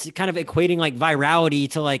that like it's kind of equating like virality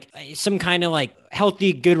to like some kind of like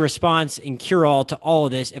healthy good response and cure all to all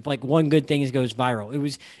of this if like one good thing goes viral. It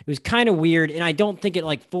was kind of weird, and I don't think it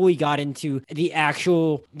like fully got into the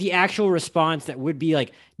actual response that would be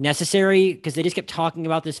like necessary, because they just kept talking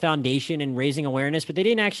about this foundation and raising awareness, but they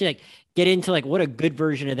didn't actually like get into like what a good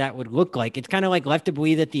version of that would look like. It's kind of like left to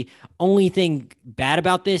believe that the only thing bad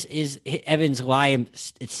about this is Evan's lie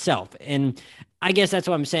itself. And I guess that's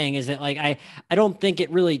what I'm saying, is that like I don't think it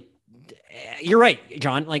really, you're right,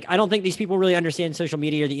 John. Like I don't think these people really understand social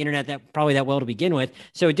media or the internet that well to begin with.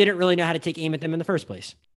 So it didn't really know how to take aim at them in the first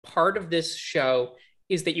place. Part of this show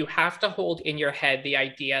is that you have to hold in your head the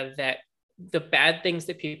idea that the bad things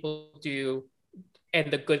that people do and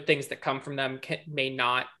the good things that come from them may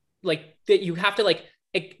not, like that you have to like,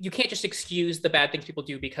 you can't just excuse the bad things people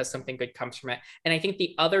do because something good comes from it. And I think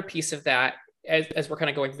the other piece of that, as we're kind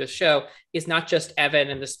of going through this show, is not just Evan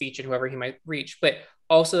and the speech and whoever he might reach, but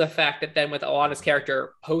also the fact that then with Alana's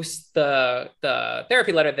character posts the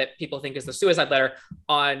therapy letter that people think is the suicide letter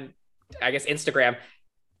on, I guess, Instagram.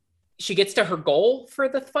 She gets to her goal for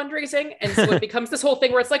the fundraising, and so it becomes this whole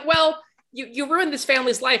thing where it's like, well, you ruined this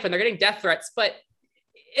family's life and they're getting death threats, but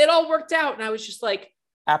it all worked out. And I was just like,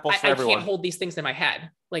 Apples for everyone. I can't hold these things in my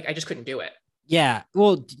head. Like I just couldn't do it. Yeah.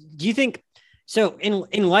 Well, do you think so?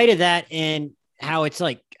 In light of that, and how it's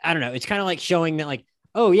like, I don't know, it's kind of like showing that like,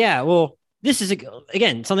 oh yeah, well, this is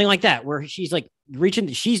again something like that where she's like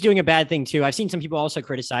she's doing a bad thing too. I've seen some people also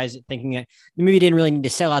criticize it, thinking that the movie didn't really need to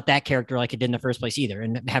sell out that character like it did in the first place either,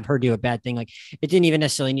 and have her do a bad thing. Like it didn't even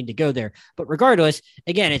necessarily need to go there. But regardless,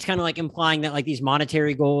 again, it's kind of like implying that like these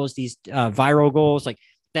monetary goals, these viral goals, like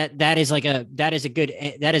that is a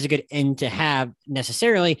good end to have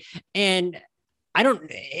necessarily. And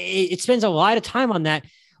it spends a lot of time on that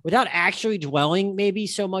without actually dwelling maybe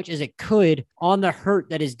so much as it could on the hurt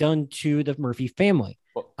that is done to the Murphy family.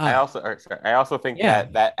 Well, I also think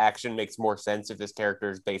that action makes more sense if this character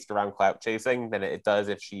is based around clout chasing than it does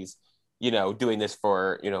if she's, doing this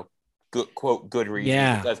for, good reasons.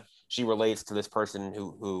 Yeah. Because she relates to this person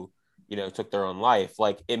who took their own life.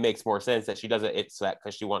 Like it makes more sense that she does it. It's that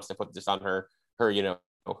because she wants to put this on her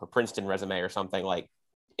Princeton resume or something. Like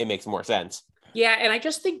it makes more sense. Yeah. And I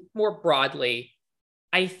just think more broadly,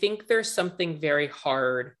 I think there's something very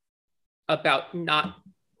hard about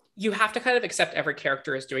you have to kind of accept every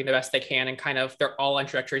character is doing the best they can, and kind of they're all on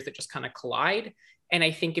trajectories that just kind of collide. And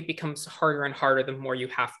I think it becomes harder and harder the more you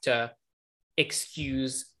have to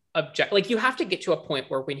excuse like you have to get to a point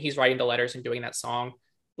where when he's writing the letters and doing that song,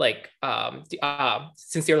 like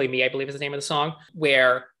Sincerely Me, I believe is the name of the song,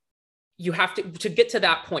 where you have to get to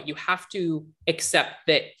that point, you have to accept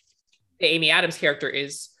that the Amy Adams character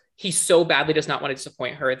he so badly does not want to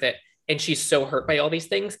disappoint her and she's so hurt by all these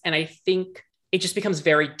things. And I think it just becomes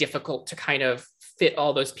very difficult to kind of fit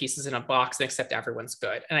all those pieces in a box and accept everyone's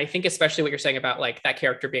good. And I think especially what you're saying about like that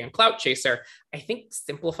character being a clout chaser, I think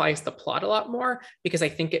simplifies the plot a lot more, because I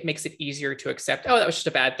think it makes it easier to accept, oh, that was just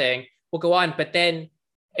a bad thing, we'll go on. But then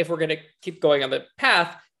if we're going to keep going on the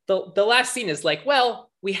path, the last scene is like,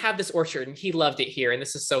 well, we have this orchard and he loved it here and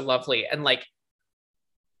this is so lovely. And like,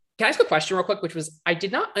 can I ask a question real quick, which was, I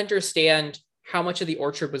did not understand how much of the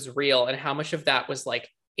orchard was real and how much of that was like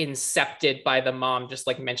incepted by the mom just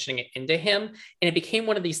like mentioning it into him. And it became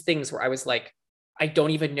one of these things where I was like, I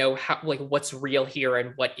don't even know how, like, what's real here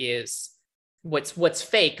and what's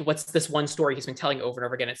fake. What's this one story he's been telling over and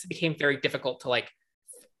over again? It became very difficult to like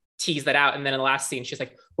tease that out. And then in the last scene, she's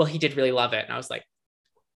like, well, he did really love it. And I was like,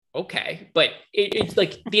 okay. But it's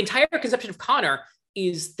like the entire conception of Connor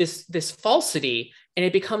is this falsity, and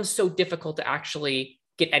it becomes so difficult to actually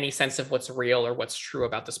get any sense of what's real or what's true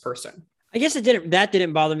about this person. I guess that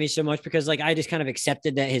didn't bother me so much, because like I just kind of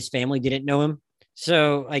accepted that his family didn't know him.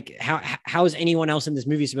 So like how is anyone else in this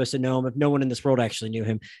movie supposed to know him if no one in this world actually knew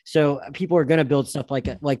him? So people are going to build stuff like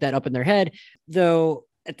that up in their head, though.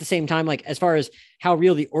 At the same time, like as far as how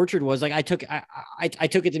real the orchard was, like I took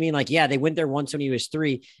it to mean like, yeah, they went there once when he was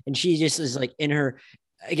 3, and she just is like in her,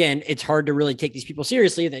 again, it's hard to really take these people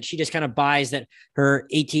seriously, that she just kind of buys that her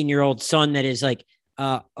 18-year-old son that is like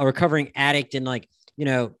a recovering addict and like,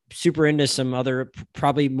 super into some other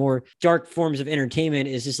probably more dark forms of entertainment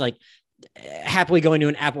is just like happily going to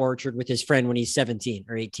an apple orchard with his friend when he's 17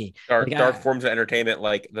 or 18. Dark forms of entertainment,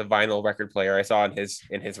 like the vinyl record player I saw in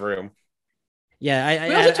his room. Yeah,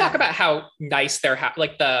 we also talk about how nice their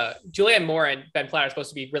like the Julianne Moore and Ben Platt are supposed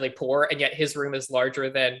to be really poor, and yet his room is larger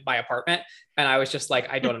than my apartment. And I was just like,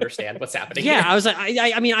 I don't understand what's happening. Yeah, here. I was like,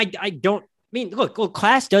 I mean, I don't. I mean, look,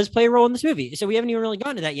 class does play a role in this movie, so we haven't even really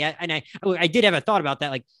gotten to that yet. And I did have a thought about that.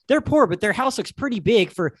 Like, they're poor, but their house looks pretty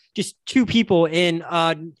big for just two people in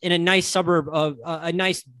a nice suburb of a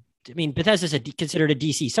nice. I mean, Bethesda's considered a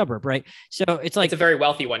DC suburb, right? So it's like it's a very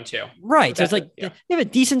wealthy one too, right? So it's like you have a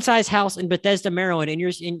decent sized house in Bethesda, Maryland, and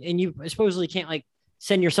you supposedly can't like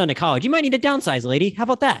send your son to college. You might need to downsize, lady. How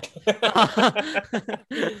about that?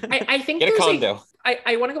 I think get a condo.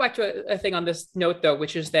 I want to go back to a thing on this note though,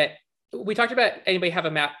 which is that we talked about anybody have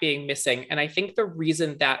a map being missing. And I think the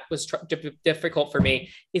reason that was difficult for me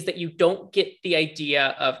is that you don't get the idea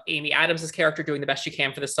of Amy Adams's character doing the best she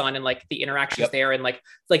can for the son and like the interactions there and like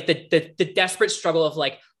the desperate struggle of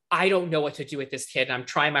like, I don't know what to do with this kid. And I'm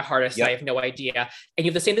trying my hardest. And I have no idea. And you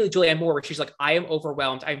have the same thing with Julianne Moore, where she's like, I am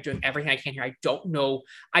overwhelmed. I'm doing everything I can here. I don't know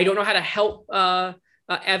how to help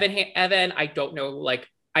Evan. I don't know, like,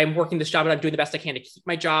 I'm working this job and I'm doing the best I can to keep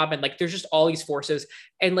my job. And like, there's just all these forces.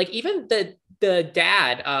 And like, even the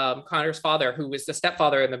dad, Connor's father, who was the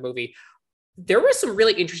stepfather in the movie, there was some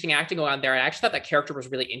really interesting acting going on there. I actually thought that character was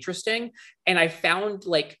really interesting. And I found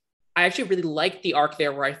like, I actually really liked the arc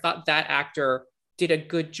there where I thought that actor did a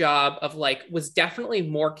good job of like, was definitely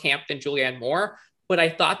more camp than Julianne Moore. But I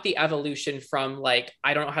thought the evolution from like,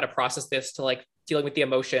 I don't know how to process this to like dealing with the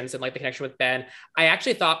emotions and like the connection with Ben, I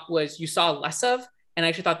actually thought was you saw less of. And I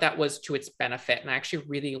actually thought that was to its benefit. And I actually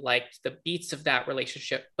really liked the beats of that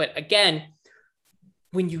relationship. But again,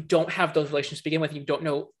 when you don't have those relationships to begin with, you don't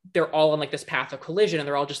know, they're all on like this path of collision and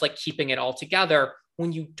they're all just like keeping it all together.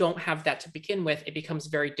 When you don't have that to begin with, it becomes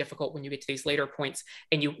very difficult when you get to these later points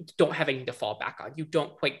and you don't have anything to fall back on. You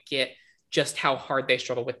don't quite get just how hard they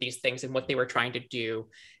struggle with these things and what they were trying to do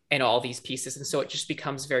and all these pieces. And so it just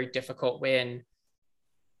becomes very difficult when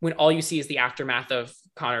all you see is the aftermath of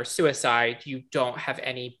Connor's suicide. You don't have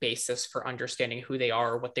any basis for understanding who they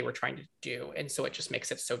are or what they were trying to do. And so it just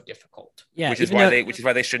makes it so difficult. Yeah. Which is why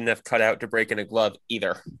they shouldn't have cut out To Break in a Glove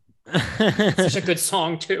either. Such a good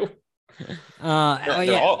song too.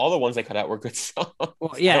 All the ones they cut out were good songs.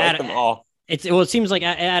 Well, yeah. I like them all. It seems like,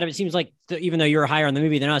 Adam, it seems like even though you're higher on the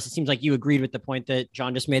movie than us, it seems like you agreed with the point that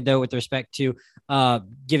John just made though, with respect to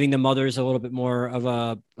giving the mothers a little bit more of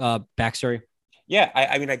a backstory. Yeah,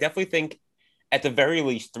 I mean, I definitely think at the very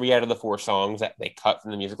least 3 out of the 4 songs that they cut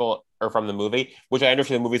from the musical or from the movie, which I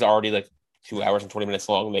understand the movie's already like 2 hours and 20 minutes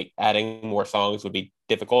long, adding more songs would be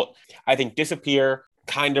difficult. I think Disappear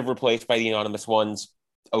kind of replaced by the anonymous ones.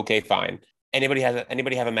 Okay, fine. Anybody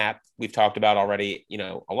have a map? We've talked about already,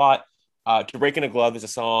 a lot. To Break in a Glove is a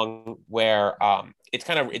song where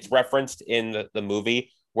it's referenced in the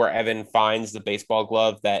movie where Evan finds the baseball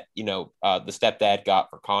glove that, the stepdad got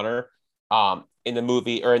for Connor. In the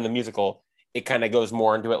movie or in the musical, it kind of goes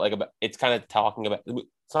more into it. It's kind of talking about the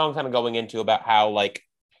song, kind of going into about how like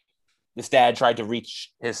this dad tried to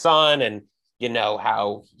reach his son and,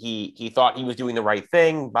 how he thought he was doing the right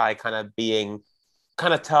thing by kind of being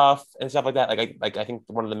kind of tough and stuff like that. I think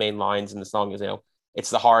one of the main lines in the song is, it's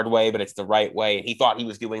the hard way, but it's the right way. And he thought he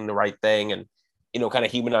was doing the right thing and, kind of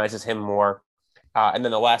humanizes him more. And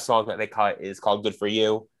then the last song that they cut is called Good for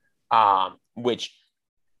You, which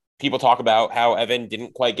people talk about how Evan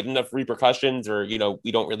didn't quite get enough repercussions or, he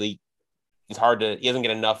doesn't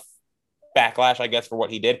get enough backlash, I guess, for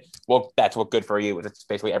what he did. Well, that's what Good for You is. It's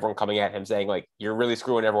basically everyone coming at him saying like, you're really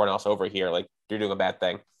screwing everyone else over here. Like you're doing a bad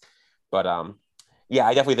thing. But yeah,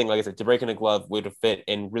 I definitely think, like I said, To Break in a Glove would have fit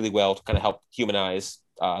in really well to kind of help humanize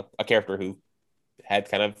a character who had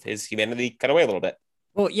kind of his humanity cut away a little bit.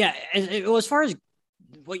 Well, yeah. As far as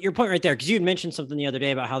what your point right there, because you had mentioned something the other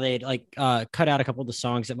day about how they'd cut out a couple of the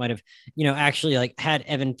songs that might have, actually like had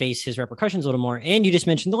Evan face his repercussions a little more. And you just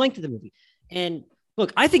mentioned the length of the movie. And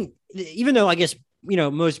look, I think even though I guess,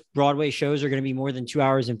 most Broadway shows are going to be more than 2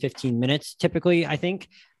 hours and 15 minutes, typically, I think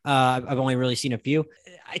I've only really seen a few.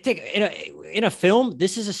 I think in a film,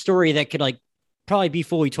 this is a story that could probably be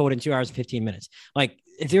fully told in 2 hours and 15 minutes. Like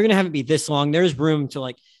if you're going to have it be this long, there's room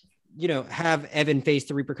to have Evan face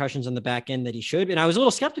the repercussions on the back end that he should. And I was a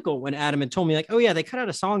little skeptical when Adam had told me oh yeah, they cut out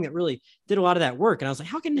a song that really did a lot of that work. And I was like,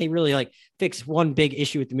 how can they really fix one big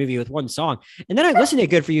issue with the movie with one song? And then I listened to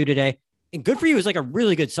Good for You today, and Good for You is a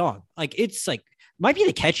really good song. It's might be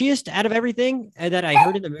the catchiest out of everything that I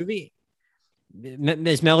heard in the movie.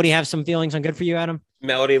 Does Melody have some feelings on Good for You, Adam?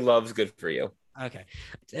 Melody loves Good for You. Okay.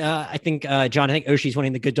 I think, John, Oshi's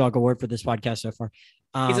winning the Good Dog Award for this podcast so far.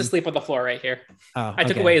 He's asleep on the floor right here. Oh, I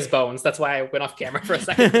took away his bones. That's why I went off camera for a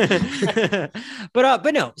second.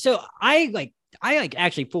 but no. So I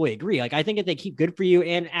actually fully agree. Like, I think if they keep Good For You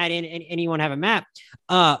and add in anyone have a map,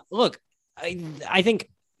 look, I think,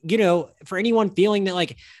 you know, for anyone feeling that,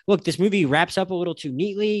 like, look, this movie wraps up a little too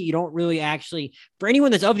neatly. You don't really actually, for anyone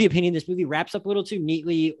that's of the opinion this movie wraps up a little too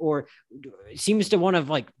neatly, or seems to want to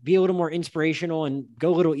like be a little more inspirational and go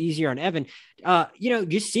a little easier on Evan, you know,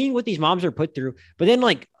 just seeing what these moms are put through. But then,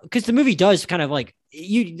 like, because the movie does kind of like,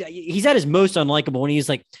 he's at his most unlikable when he's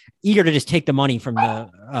like eager to just take the money from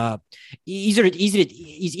the he's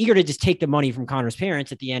eager to just take the money from Connor's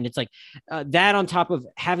parents at the end. It's like that on top of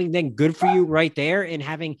having then Good For You right there, and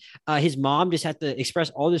having his mom just have to express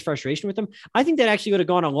all this frustration with him. I think that actually would have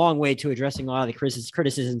gone a long way to addressing a lot of the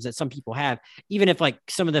criticisms that some people have, even if like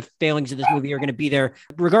some of the failings of this movie are going to be there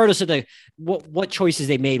regardless of the what choices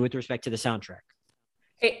they made with respect to the soundtrack.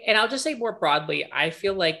 Hey, and I'll just say more broadly, I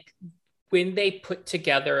feel like when they put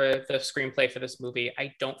together the screenplay for this movie,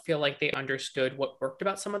 I don't feel like they understood what worked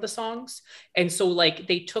about some of the songs. And so like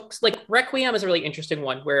they took, like, Requiem is a really interesting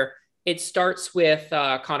one where it starts with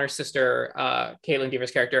Connor's sister, Caitlin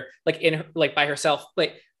Deaver's character, like by herself.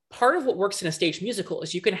 But part of what works in a stage musical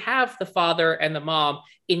is you can have the father and the mom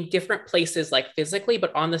in different places, like physically,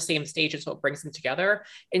 but on the same stage. And so it brings them together.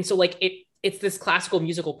 And so like it's this classical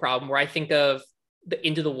musical problem where I think of the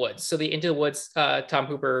Into the Woods. So the Into the Woods, Tom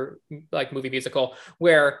Hooper like movie musical,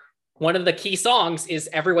 where one of the key songs is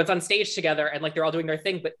everyone's on stage together and like they're all doing their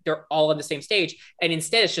thing, but they're all on the same stage. And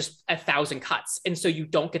instead it's just 1,000 cuts. And so you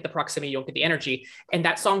don't get the proximity, you don't get the energy. And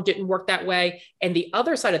that song didn't work that way. And the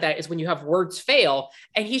other side of that is when you have words fail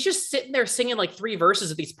and he's just sitting there singing like 3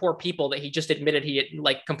 verses of these poor people that he just admitted he had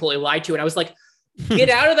like completely lied to. And I was like, get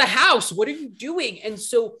out of the house. What are you doing? And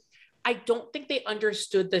so I don't think they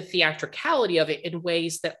understood the theatricality of it in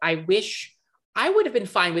ways that I wish I would have been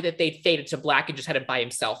fine with if they'd faded to black and just had him by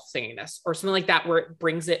himself singing this or something like that, where it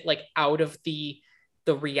brings it like out of the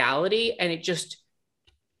reality. And it just,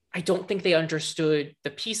 I don't think they understood the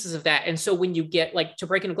pieces of that. And so when you get like To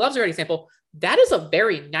Break Into Gloves, for example, that is a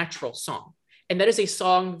very natural song. And that is a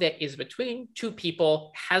song that is between 2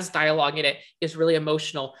 people, has dialogue in it, is really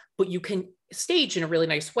emotional, but you can stage in a really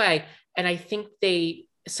nice way. And I think they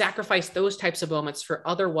sacrifice those types of moments for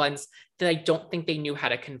other ones that I don't think they knew how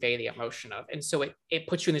to convey the emotion of. And so it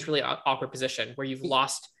puts you in this really awkward position where you've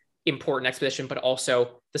lost important exposition, but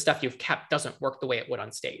also the stuff you've kept doesn't work the way it would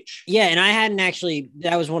on stage. Yeah. And I hadn't actually,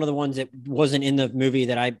 that was one of the ones that wasn't in the movie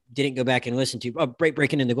that I didn't go back and listen to,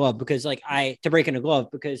 Breaking in the Glove, because like To Break in the Glove,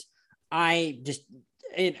 because I just,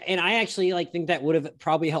 and I actually like think that would have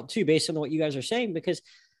probably helped too, based on what you guys are saying, because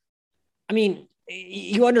I mean,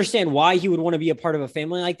 you understand why he would want to be a part of a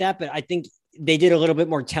family like that, but I think they did a little bit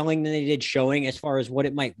more telling than they did showing as far as what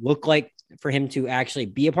it might look like for him to actually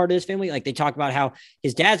be a part of this family. Like they talk about how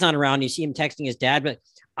his dad's not around, you see him texting his dad, but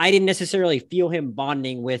I didn't necessarily feel him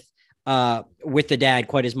bonding with the dad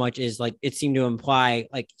quite as much as like it seemed to imply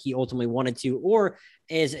like he ultimately wanted to, or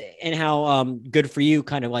is, and how Good For You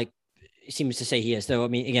kind of like seems to say he is. So I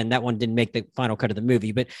mean, again, that one didn't make the final cut of the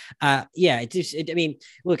movie, but yeah, I mean,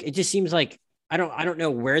 look, it just seems like I don't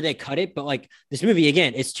know where they cut it, but like this movie,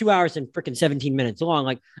 again, it's 2 hours and freaking 17 minutes long.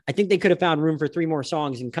 Like I think they could have found room for 3 more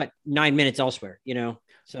songs and cut 9 minutes elsewhere, you know?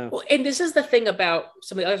 So, well, and this is the thing about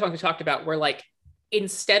some of the other songs we talked about where like,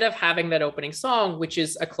 instead of having that opening song, which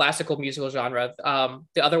is a classical musical genre,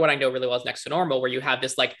 the other one I know really well is Next to Normal, where you have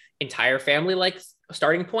this like entire family, like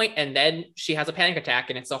starting point, and then she has a panic attack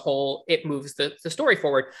and it moves the story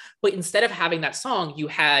forward. But instead of having that song, you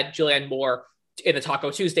had Julianne Moore in the Taco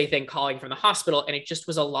Tuesday thing calling from the hospital, and it just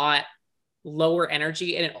was a lot lower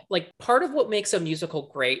energy. And like part of what makes a musical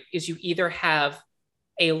great is you either have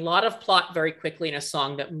a lot of plot very quickly in a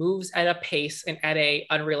song that moves at a pace and at a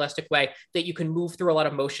unrealistic way that you can move through a lot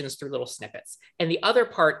of emotions through little snippets. And the other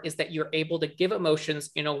part is that you're able to give emotions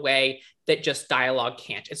in a way that just dialogue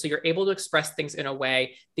can't. And so you're able to express things in a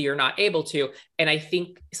way that you're not able to. And I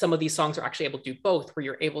think some of these songs are actually able to do both, where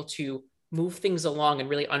you're able to move things along and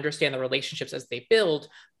really understand the relationships as they build,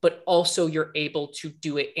 but also you're able to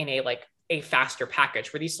do it in a faster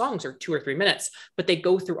package, where these songs are 2 or 3 minutes, but they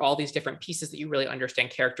go through all these different pieces that you really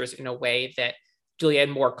understand characters in a way that Julianne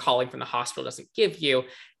Moore calling from the hospital doesn't give you.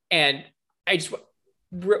 And I just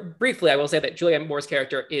briefly, I will say that Julianne Moore's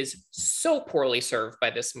character is so poorly served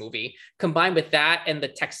by this movie, combined with that and the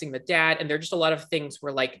texting the dad. And there are just a lot of things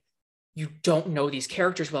where like, you don't know these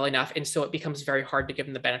characters well enough. And so it becomes very hard to give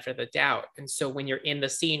them the benefit of the doubt. And so when you're in the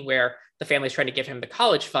scene where the family's trying to give him the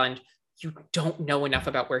college fund, you don't know enough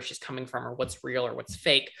about where she's coming from or what's real or what's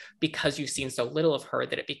fake, because you've seen so little of her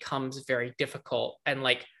that it becomes very difficult. And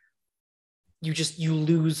like, you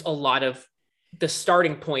lose a lot of the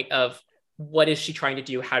starting point of what is she trying to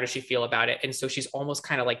do? How does she feel about it? And so she's almost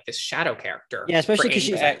kind of like this shadow character. Yeah, especially because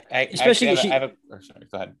she, sorry,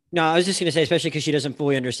 go ahead. No, I was just going to say, especially because she doesn't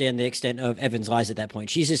fully understand the extent of Evan's lies at that point.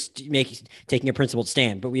 She's just taking a principled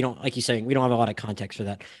stand, but we don't, like you're saying, we don't have a lot of context for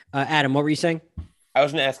that. Adam, what were you saying? I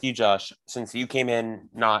was going to ask you, Josh, since you came in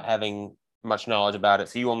not having much knowledge about it,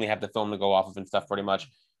 so you only have the film to go off of and stuff pretty much.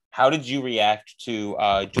 How did you react to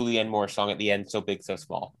Julianne Moore's song at the end, So Big, So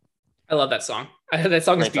Small? I love that song. That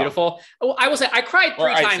song is beautiful. Well, I will say I cried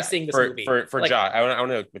three times seeing this movie. For like, Josh. I want to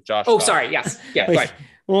know what Josh. Oh, sorry. Yes. Yeah. Go ahead.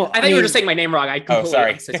 Well, I thought you were just saying my name wrong.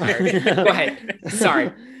 Sorry. Go ahead.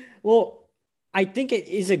 Sorry. Well, I think it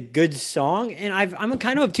is a good song, and I'm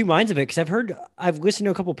kind of two minds of it because I've listened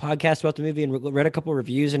to a couple podcasts about the movie and read a couple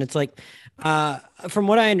reviews, and it's like, from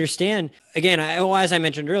what I understand, again, as I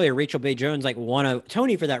mentioned earlier, Rachel Bay Jones like won a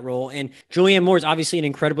Tony for that role, and Julianne Moore is obviously an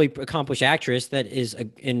incredibly accomplished actress that is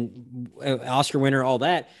an Oscar winner, all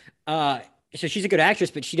that. So she's a good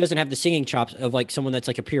actress, but she doesn't have the singing chops of like someone that's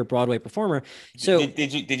like a pure Broadway performer. So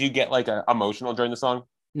did you get like emotional during the song?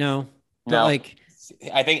 No. Like.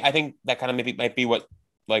 I think that kind of might be what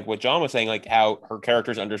John was saying, like how her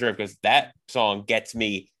character's underserved, because that song gets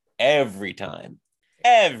me every time.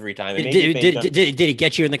 Did it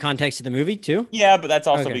get you in the context of the movie too? Yeah, but that's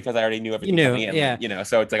also because I already knew everything. Yeah.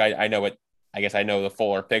 So it's like I know what. I guess I know the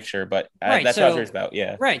fuller picture, but that's what I was about.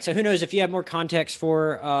 Yeah. Right. So who knows if you have more context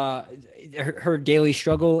for her daily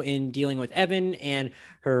struggle in dealing with Evan and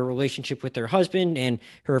her relationship with her husband and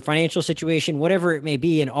her financial situation, whatever it may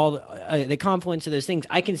be, and all the confluence of those things,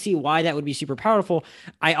 I can see why that would be super powerful.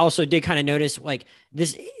 I also did kind of notice like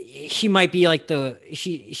this, she might be like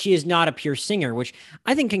she is not a pure singer, which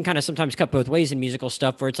I think can kind of sometimes cut both ways in musical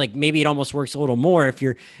stuff where it's like, maybe it almost works a little more if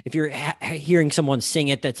you're hearing someone sing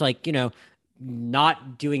it, that's like,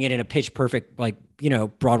 not doing it in a pitch perfect, like,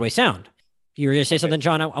 Broadway sound. You were going to say something,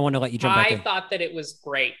 John? I want to let you jump back in. I thought that it was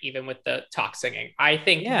great, even with the talk singing. I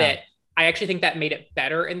actually think that made it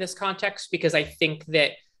better in this context, because I think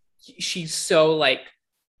that she's so like,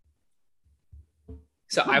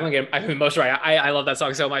 so I'm emotional. I love that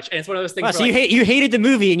song so much. And it's one of those things. Wow, so you hated the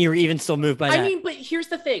movie and you were even still moved by that. I mean, but here's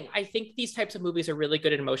the thing. I think these types of movies are really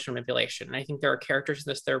good at emotional manipulation. And I think there are characters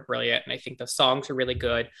in this that are brilliant. And I think the songs are really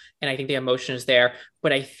good. And I think the emotion is there.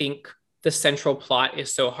 But I think the central plot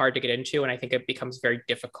is so hard to get into. And I think it becomes very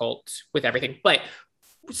difficult with everything. But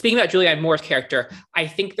speaking about Julianne Moore's character, I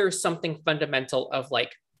think there's something fundamental of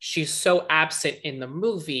like, she's so absent in the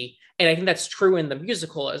movie. And I think that's true in the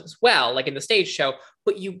musical as well, like in the stage show.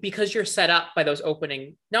 But because you're set up by those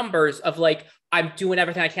opening numbers of like, I'm doing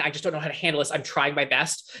everything I can, I just don't know how to handle this, I'm trying my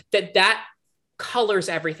best, that colors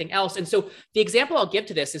everything else. And so the example I'll give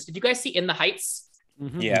to this is, did you guys see In the Heights?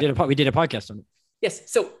 Mm-hmm. Yeah. We did a podcast on it.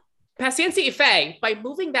 Yes. So Paciencia y Fe, by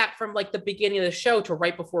moving that from like the beginning of the show to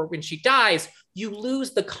right before when she dies, you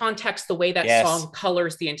lose the context, the way that song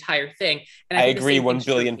colors the entire thing. And I agree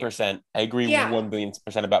 1,000,000,000%. I agree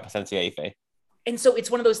 1,000,000,000% about Paciencia y Fe. And so it's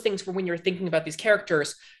one of those things where when you're thinking about these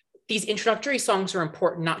characters, these introductory songs are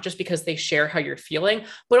important, not just because they share how you're feeling,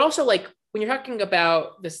 but also like when you're talking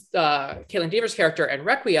about this Caitlin Dever's character and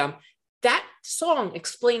Requiem, that song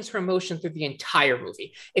explains her emotion through the entire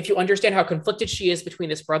movie. If you understand how conflicted she is between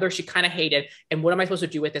this brother she kind of hated, and what am I supposed to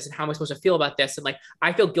do with this, and how am I supposed to feel about this? And like,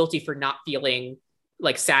 I feel guilty for not feeling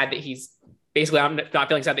like sad that he's I'm not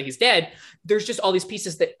feeling sad that he's dead. There's just all these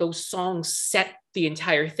pieces that those songs set the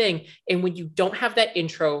entire thing. And when you don't have that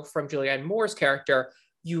intro from Julianne Moore's character,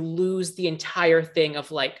 you lose the entire thing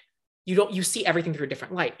of like, you see everything through a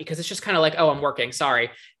different light, because it's just kind of like, oh, I'm working,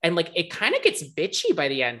 sorry. And like, it kind of gets bitchy by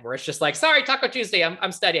the end, where it's just like, sorry, Taco Tuesday,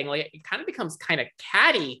 I'm studying. Like, it kind of becomes kind of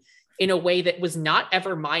catty in a way that was not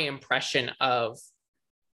ever my impression of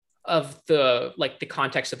the like the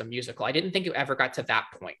context of the musical. I didn't think it ever got to that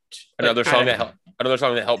point. Another song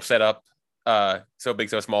that helped set up So Big,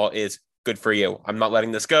 So Small is Good For You. I'm not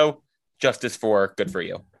letting this go. Justice for Good For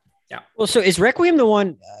You. Yeah. Well, so is Requiem the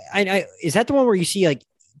one? Is that the one where you see like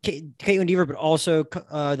Caitlin Dever, but also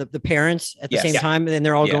the parents at the same time, and then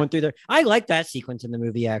they're all going through there? I like that sequence in the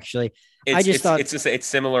movie. Actually, it's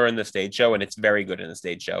similar in the stage show, and it's very good in the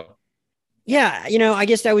stage show. Yeah, I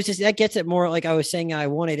guess that gets it more like I was saying I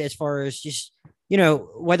wanted, as far as just,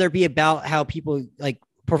 whether it be about how people like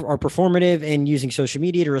are performative and using social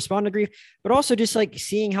media to respond to grief, but also just like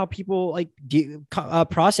seeing how people like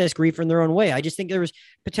process grief in their own way. I just think there was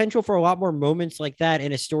potential for a lot more moments like that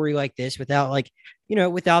in a story like this without like,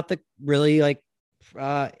 without the really like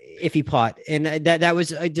iffy plot. And that was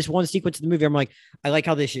just one sequence of the movie. I'm like, I like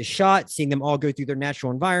how this is shot, seeing them all go through their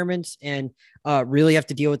natural environments and really have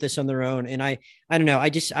to deal with this on their own. And I don't know. I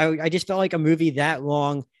just felt like a movie that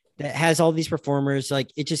long that has all these performers,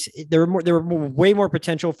 like there were way more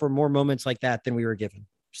potential for more moments like that than we were given.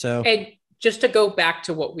 So, and just to go back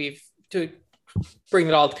to to bring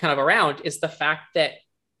it all kind of around, is the fact that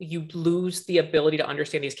you lose the ability to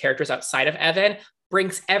understand these characters outside of Evan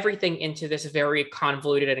brings everything into this very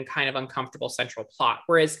convoluted and kind of uncomfortable central plot.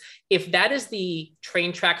 Whereas if that is the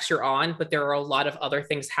train tracks you're on, but there are a lot of other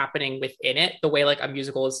things happening within it, the way like a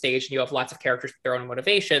musical is staged and you have lots of characters with their own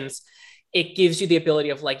motivations, it gives you the ability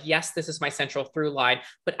of like, yes, this is my central through line,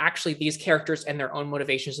 but actually these characters and their own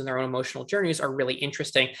motivations and their own emotional journeys are really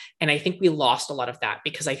interesting. And I think we lost a lot of that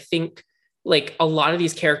because I think like a lot of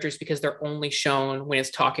these characters, because they're only shown when it's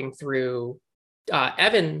talking through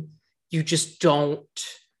Evan, you just don't,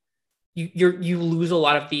 you lose a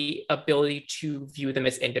lot of the ability to view them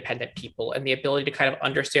as independent people and the ability to kind of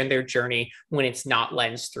understand their journey when it's not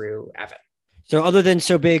lensed through Evan. So other than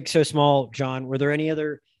So Big, So Small, John, were there any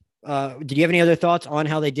other, did you have any other thoughts on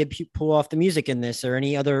how they did pull off the music in this, or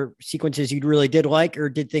any other sequences you really did like or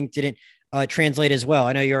didn't translate as well?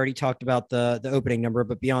 I know you already talked about the opening number,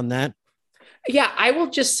 but beyond that. Yeah, I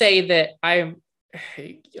will just say that I'm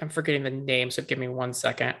forgetting the name, so give me 1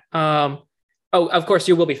 second. Oh, of course,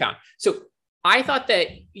 You Will Be Found. So I thought that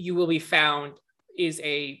You Will Be Found is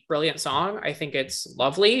a brilliant song. I think it's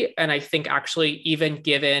lovely. And I think actually, even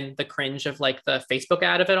given the cringe of like the Facebook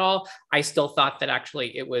ad of it all, I still thought that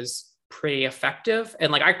actually it was pretty effective.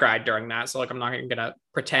 And like I cried during that. So like I'm not even gonna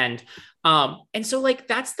pretend. And so like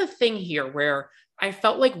that's the thing here where I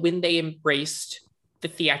felt like when they embraced the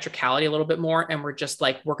theatricality a little bit more and we're just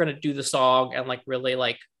like, we're going to do the song and like really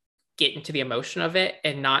like get into the emotion of it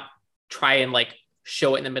and not try and like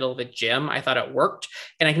show it in the middle of the gym. I thought it worked.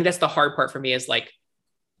 And I think that's the hard part for me is like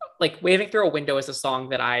Waving Through a Window is a song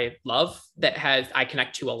that I love, that I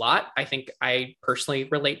connect to a lot. I think I personally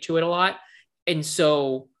relate to it a lot. And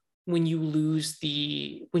so when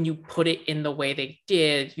you put it in the way they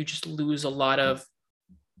did, you just lose a lot of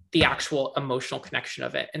the actual emotional connection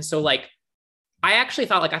of it. And so like, I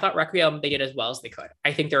thought Requiem, they did as well as they could.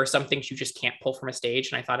 I think there are some things you just can't pull from a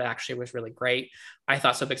stage. And I thought it actually was really great. I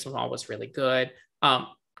thought So Big So Small was really good.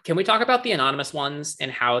 Can we talk about the anonymous ones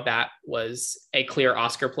and how that was a clear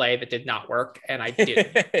Oscar play that did not work? And I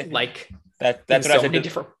did like that. That's what I said.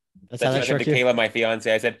 That's what I said to Kayla, my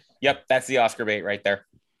fiance. I said, "Yep, that's the Oscar bait right there."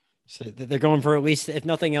 So they're going for at least, if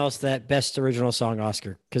nothing else, that best original song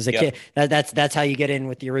Oscar, because that's how you get in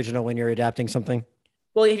with the original when you're adapting something.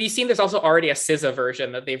 Well, have you seen there's also already a SZA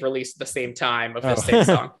version that they've released at the same time of the same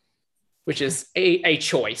song, which is a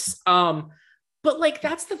choice. But like,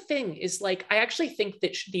 that's the thing is like, I actually think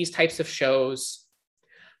that these types of shows,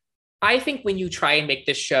 I think when you try and make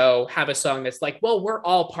this show have a song that's like, well, we're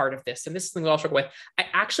all part of this, and this is something we all struggle with, I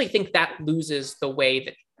actually think that loses the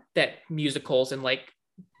way that musicals and like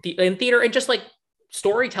in theater and just like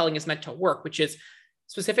storytelling is meant to work, which is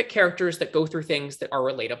specific characters that go through things that are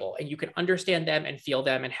relatable and you can understand them and feel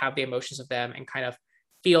them and have the emotions of them and kind of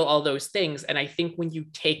feel all those things. And I think when you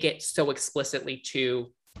take it so explicitly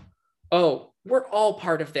to, oh, we're all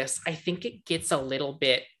part of this, I think it gets a little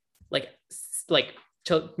bit like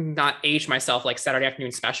to not age myself, like Saturday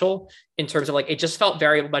Afternoon Special, in terms of like, it just felt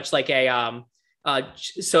very much like a,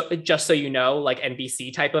 so just so you know, like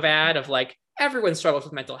NBC type of ad of like, everyone struggles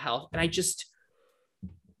with mental health. And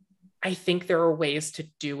I think there are ways to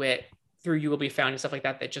do it through You Will Be Found and stuff like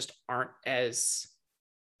that that just aren't as,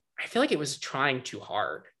 I feel like it was trying too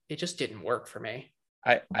hard. It just didn't work for me.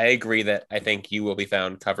 I agree that I think You Will Be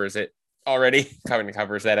Found covers it already,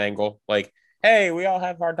 covers that angle. Like, hey, we all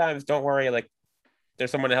have hard times. Don't worry. Like,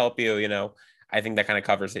 there's someone to help you, you know. I think that kind of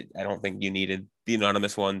covers it. I don't think you needed the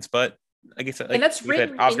anonymous ones, but I guess like, and that's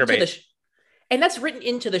written Oscar bait. And that's written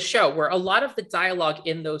into the show where a lot of the dialogue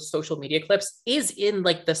in those social media clips is in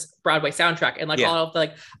like this Broadway soundtrack. And like all of the,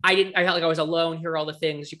 like, I felt like I was alone. Here are all the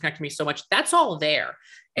things you connected me so much. That's all there.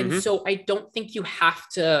 And so I don't think you don't have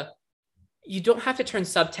to turn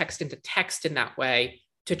subtext into text in that way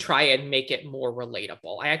to try and make it more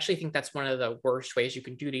relatable. I actually think that's one of the worst ways you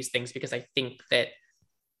can do these things, because I think that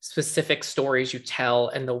specific stories you tell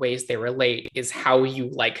and the ways they relate is how you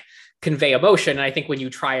like convey emotion. And I think when you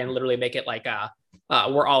try and literally make it like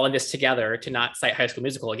we're all in this together, to not cite High School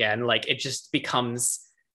Musical again, like it becomes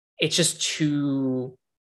too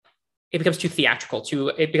theatrical,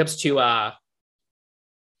 it becomes too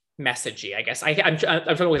messagey, I guess. I'm trying to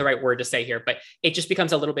think of the right word to say here, but it just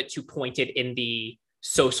becomes a little bit too pointed in the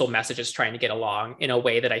social messages trying to get along in a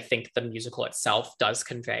way that I think the musical itself does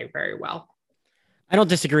convey very well. I don't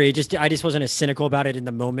disagree. I just wasn't as cynical about it in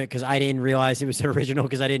the moment because I didn't realize it was original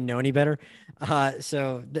because I didn't know any better.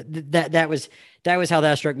 So that was how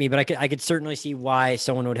that struck me. But I could certainly see why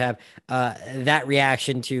someone would have that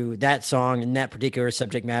reaction to that song and that particular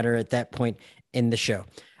subject matter at that point in the show.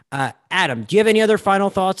 Adam, do you have any other final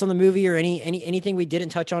thoughts on the movie or anything we didn't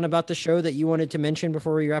touch on about the show that you wanted to mention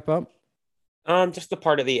before we wrap up? Just the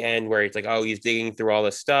part at the end where it's like, oh, he's digging through all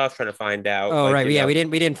this stuff, trying to find out. Oh, like, right. Yeah, we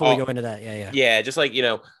didn't fully oh, go into that. Yeah. Yeah, just like,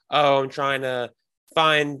 oh, I'm trying to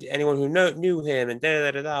find anyone who knew him and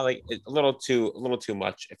da da da da. Like a little too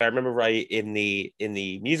much. If I remember right, in the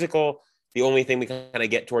musical, the only thing we kind of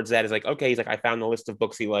get towards that is like, okay, he's like, I found the list of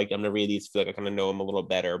books he liked. I'm gonna read these. Feel like I kind of know him a little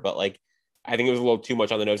better. But like, I think it was a little too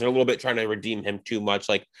much on the nose and a little bit trying to redeem him too much,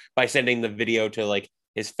 like by sending the video to like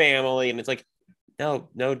his family, and it's like,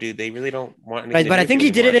 no, dude, they really don't want. Right, but I think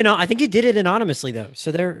he did it. I think he did it anonymously though.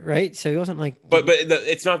 So they're right. So he wasn't like. But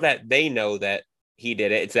it's not that they know that he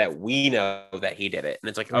did it. It's that we know that he did it, and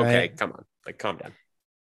it's like, okay, right. Come on, like calm down.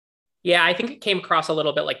 Yeah, I think it came across a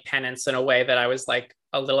little bit like penance in a way that I was like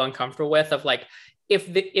a little uncomfortable with. Of like,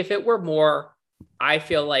 if it were more, I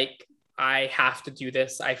feel like I have to do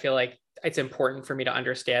this. I feel like it's important for me to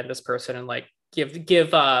understand this person and like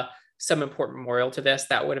give some important memorial to this.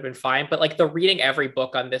 That would have been fine. But like the reading every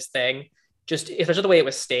book on this thing, just especially the way it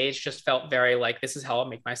was staged, just felt very like, this is how I'll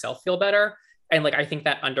make myself feel better. And like, I think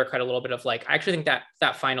that undercut a little bit of like, I actually think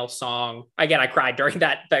that final song, again, I cried during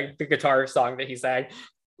the guitar song that he sang,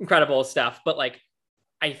 incredible stuff. But like,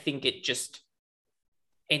 I think it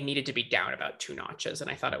needed to be down about 2 notches. And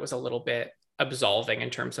I thought it was a little bit absolving in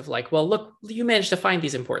terms of like, well, look, you managed to find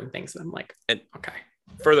these important things. And I'm like, okay.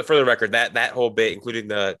 For the record, that whole bit, including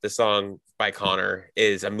the song by Connor,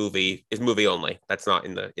 is movie only. That's not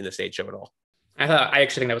in the stage show at all. I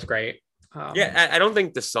actually think that was great. I don't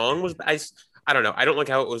think the song was. I don't know. I don't like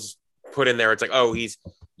how it was put in there. It's like, oh, he's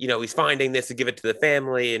finding this to give it to the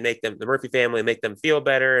family and make them, the Murphy family, and make them feel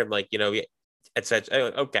better, and like et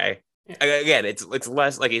cetera. Okay. Yeah. Again, it's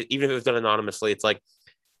less like, even if it was done anonymously, it's like,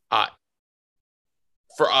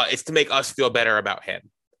 it's to make us feel better about him,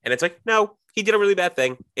 and it's like, no. He did a really bad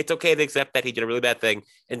thing. It's okay to accept that he did a really bad thing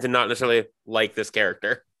and to not necessarily like this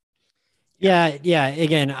character. Yeah.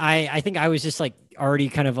 Again, I think I was just like already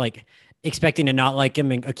kind of like expecting to not like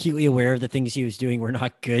him and acutely aware of the things he was doing were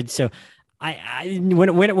not good. So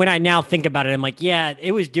when I now think about it, I'm like, yeah,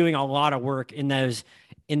 it was doing a lot of work in those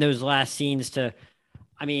last scenes to,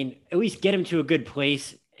 I mean, at least get him to a good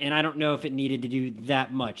place. And I don't know if it needed to do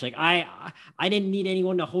that much. Like I didn't need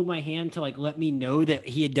anyone to hold my hand to like let me know that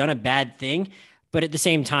he had done a bad thing. But at the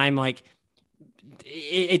same time, like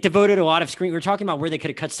it devoted a lot of screen. We're talking about where they could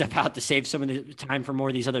have cut stuff out to save some of the time for more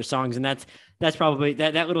of these other songs. And that's probably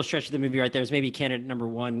that little stretch of the movie right there is maybe candidate number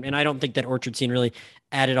 1. And I don't think that orchard scene really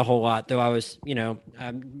added a whole lot, though I was,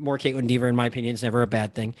 more Caitlin Deaver, in my opinion, is never a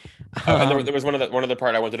bad thing. There was one of the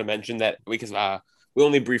part I wanted to mention that because we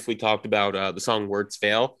only briefly talked about the song Words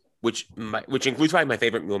Fail, which includes probably my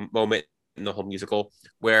favorite moment in the whole musical,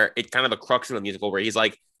 where it kind of the crux of the musical, where he's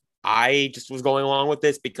like, I just was going along with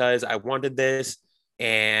this because I wanted this,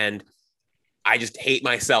 and I just hate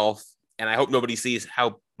myself, and I hope nobody sees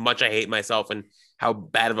how much I hate myself and how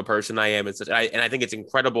bad of a person I am. And I think it's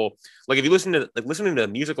incredible. Like if you listening to the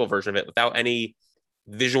musical version of it without any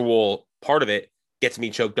visual part of it gets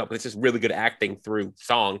me choked up. It's just really good acting through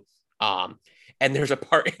song. And there's a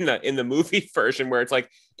part in the movie version where it's like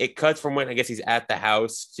it cuts from when I guess he's at the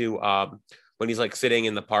house to when he's like sitting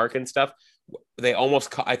in the park and stuff. They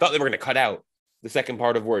almost I thought they were going to cut out the second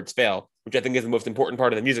part of Words Fail, which I think is the most important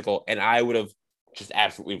part of the musical, and I would have just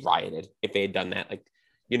absolutely rioted if they had done that. Like,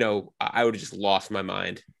 I would have just lost my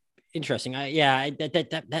mind. Interesting.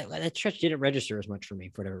 That stretch didn't register as much for me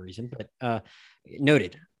for whatever reason, but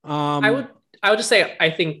noted. I would just say I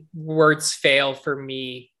think Words Fail for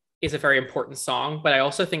me is a very important song, but I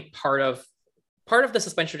also think part of the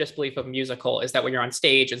suspension of disbelief of musical is that when you're on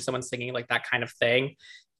stage and someone's singing like that kind of thing,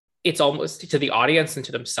 it's almost to the audience and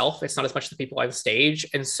to themselves. It's not as much the people on stage.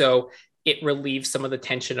 And so it relieves some of the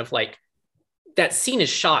tension of like, that scene is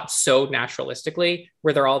shot so naturalistically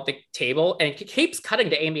where they're all at the table and it keeps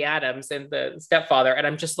cutting to Amy Adams and the stepfather. And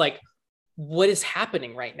I'm just like, what is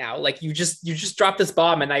happening right now? Like you just dropped this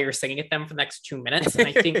bomb and now you're singing at them for the next 2 minutes. And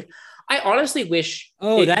I think I honestly wish.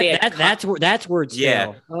 Oh, that's Words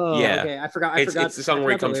Fail. Oh, yeah. Okay. I forgot. It's the song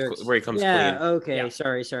where he comes yeah, clean. Okay. Yeah.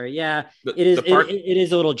 Sorry. Yeah. It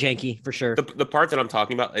is a little janky for sure. The part that I'm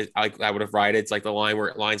talking about is I would have rioted. It's like the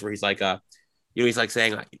lines where he's like, he's like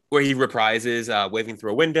saying where he reprises waving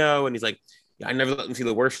through a window, and he's like, I never let them see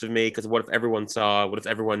the worst of me because what if everyone saw? What if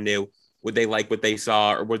everyone knew? Would they like what they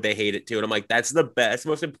saw or would they hate it too? And I'm like, that's the best,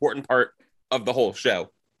 most important part of the whole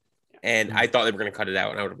show. And I thought they were going to cut it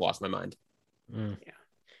out, and I would have lost my mind. Yeah.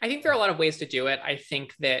 I think there are a lot of ways to do it. I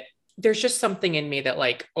think that there's just something in me that,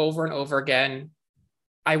 like, over and over again,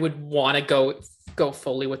 I would want to go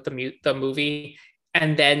fully with the movie.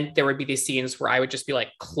 And then there would be these scenes where I would just be like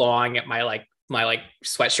clawing at my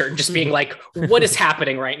sweatshirt and just being like, what is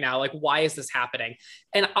happening right now? Like, why is this happening?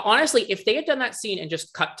 And honestly, if they had done that scene and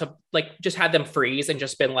just cut to, like, just had them freeze and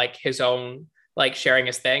just been like his own, like, sharing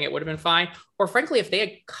his thing, it would have been fine. Or frankly, if they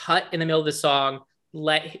had cut in the middle of the song,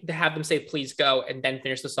 have them say, please go, and then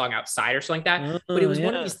finish the song outside or something like that. But it was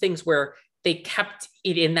one of these things where they kept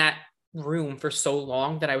it in that room for so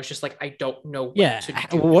long that I was just like, I don't know what to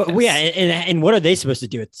do. And what are they supposed to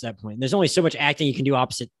do at that point? There's only so much acting you can do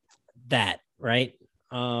opposite that, right?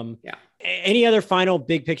 Any other final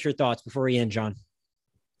big picture thoughts before we end, John?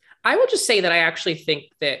 I will just say that I actually think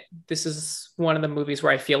that this is one of the movies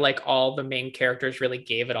where I feel like all the main characters really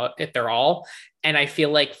gave it their all. And I feel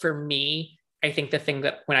like for me, I think the thing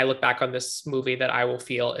that when I look back on this movie that I will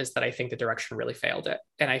feel is that I think the direction really failed it.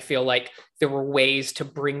 And I feel like there were ways to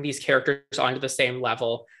bring these characters onto the same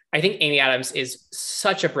level. I think Amy Adams is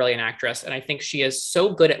such a brilliant actress. And I think she is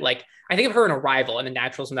so good at, like, I think of her in Arrival and the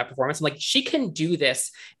naturalism of that performance. I'm like, she can do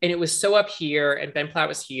this. And it was so up here, and Ben Platt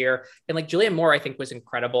was here. And like Julianne Moore, I think, was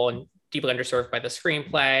incredible and deeply underserved by the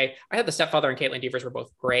screenplay. I thought the stepfather and Caitlin Devers were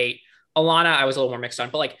both great. Alana, I was a little more mixed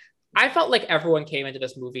on, but like, I felt like everyone came into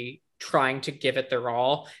this movie trying to give it their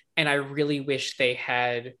all. And I really wish they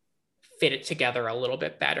had fit it together a little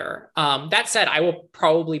bit better. That said, I will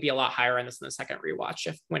probably be a lot higher on this in the second rewatch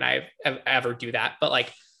when I ever do that. But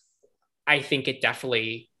like, I think it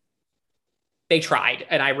definitely, they tried,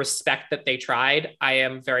 and I respect that they tried. I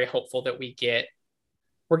am very hopeful that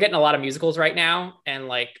we're getting a lot of musicals right now. And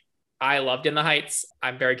like, I loved In the Heights.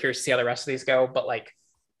 I'm very curious to see how the rest of these go, but like,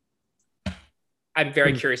 I'm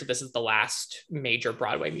very curious if this is the last major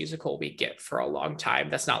Broadway musical we get for a long time.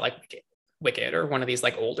 That's not like Wicked or one of these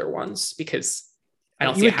like older ones, because I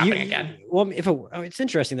don't see it happening again. Well, it's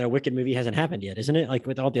interesting that a Wicked movie hasn't happened yet, isn't it? Like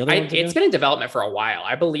with all the other ones. It's been in development for a while.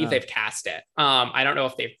 I believe they've cast it. I don't know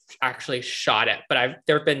if they've actually shot it, but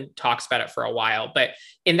there have been talks about it for a while. But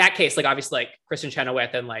in that case, like obviously like Kristen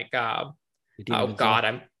Chenoweth and like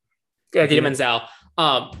Idina Menzel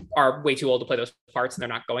are way too old to play those parts, and they're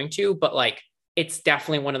not going to. But like, it's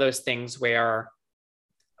definitely one of those things where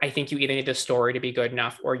I think you either need the story to be good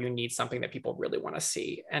enough or you need something that people really want to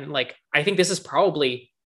see. And like, I think this is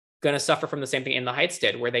probably going to suffer from the same thing In the Heights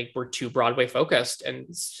did, where they were too Broadway focused.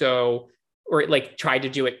 And so, or like tried to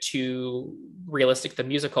do it too realistic, the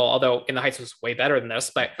musical, although In the Heights was way better than this,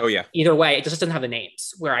 but either way, it just doesn't have the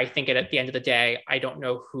names, where I think at the end of the day, I don't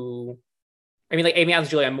know who, I mean, like Amy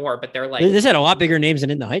Adams, Julianne Moore, but they're like, this had a lot bigger names than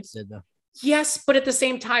In the Heights did though. Yes. But at the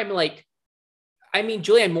same time, like, I mean,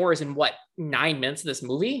 Julianne Moore is in 9 minutes of this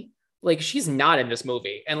movie. Like, she's not in this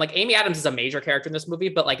movie. And like, Amy Adams is a major character in this movie,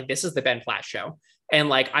 but like, this is the Ben Platt show. And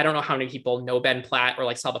like, I don't know how many people know Ben Platt or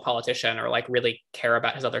like saw The Politician or like really care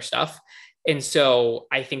about his other stuff. And so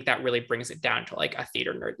I think that really brings it down to like a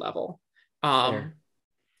theater nerd level.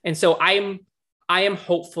 And so I am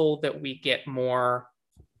hopeful that we get more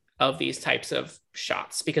of these types of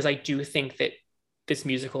shots, because I do think that this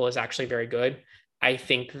musical is actually very good. I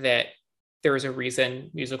think that there is a reason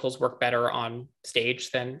musicals work better on stage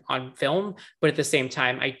than on film. But at the same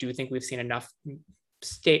time, I do think we've seen enough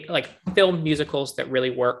film musicals that really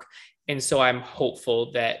work. And so I'm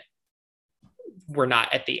hopeful that we're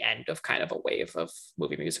not at the end of kind of a wave of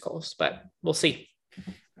movie musicals, but we'll see.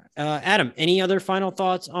 Adam, any other final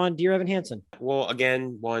thoughts on Dear Evan Hansen? Well,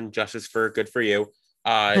 again, justice for Good For You.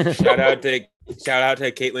 Shout out to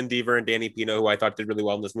Caitlin Dever and Danny Pino, who I thought did really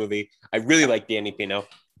well in this movie. I really like Danny Pino.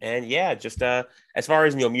 And yeah, just as far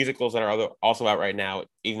as musicals that are also out right now,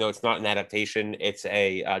 even though it's not an adaptation, it's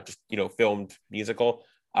a just filmed musical.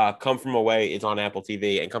 Come From Away is on Apple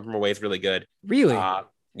TV, and Come From Away is really good. Really?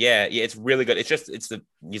 Yeah, it's really good. It's the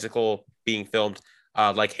musical being filmed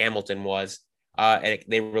like Hamilton was.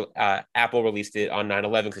 And Apple released it on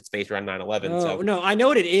 9/11 because it's based around 9/11. So no, I know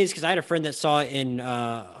what it is because I had a friend that saw it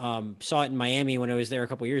in Miami when I was there a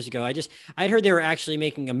couple years ago. I'd heard they were actually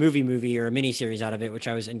making a movie or a mini series out of it, which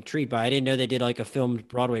I was intrigued by. I didn't know they did like a filmed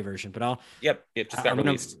Broadway version, but it just got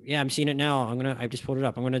released. I'm seeing it now. I've just pulled it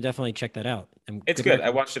up. I'm gonna definitely check that out. It's good.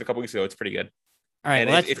 I watched it a couple weeks ago. It's pretty good. All right,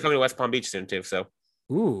 and it's coming to West Palm Beach soon too. So.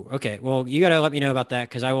 Ooh, okay. Well, you got to let me know about that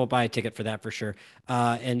because I will buy a ticket for that for sure.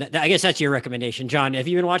 And I guess that's your recommendation. John, have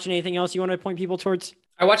you been watching anything else you want to point people towards?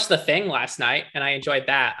 I watched The Thing last night and I enjoyed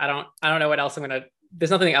that. I don't know what else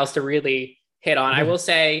there's nothing else to really hit on. I will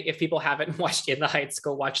say if people haven't watched In the Heights,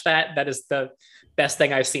 go watch that. That is the best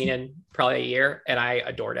thing I've seen in probably a year and I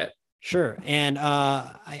adored it. Sure. And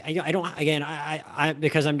I don't, again, I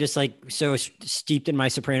because I'm just like so steeped in my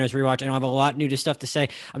Sopranos rewatch. I don't have a lot new to stuff to say.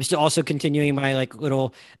 I'm still also continuing my like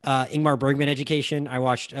little Ingmar Bergman education. I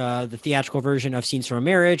watched the theatrical version of Scenes from a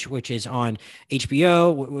Marriage, which is on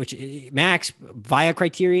HBO, which Max via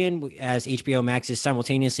Criterion, as HBO Max is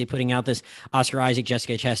simultaneously putting out this Oscar Isaac,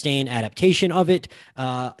 Jessica Chastain adaptation of it,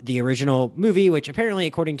 the original movie, which apparently,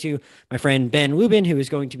 according to my friend Ben Lubin, who is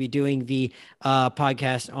going to be doing the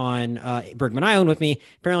podcast on Bergman Island with me.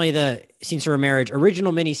 Apparently, the Scenes from a Marriage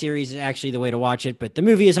original miniseries is actually the way to watch it, but the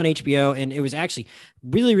movie is on HBO, and it was actually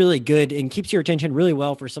really, really good and keeps your attention really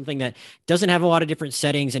well for something that doesn't have a lot of different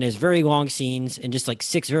settings and has very long scenes and just like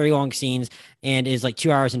 6 very long scenes and is like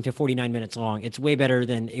 2 hours and 49 minutes long. It's way better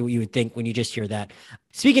than you would think when you just hear that.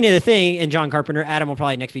 Speaking of the thing, and John Carpenter, Adam will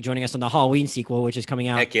probably next be joining us on the Halloween sequel, which is coming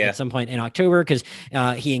out at some point in October, because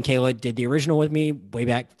he and Kayla did the original with me way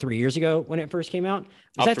back 3 years ago when it first came out.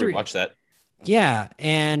 I'll have to watch that. Yeah.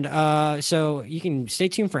 And so you can stay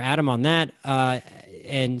tuned for Adam on that,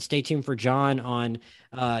 and stay tuned for John on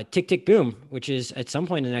Tick Tick Boom, which is at some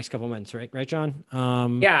point in the next couple of months, right, John?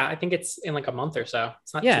 Yeah, I think it's in like a month or so.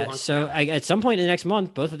 It's not too long. So at some point in the next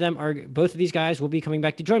month, both of these guys will be coming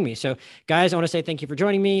back to join me. So guys, I want to say thank you for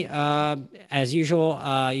joining me. As usual,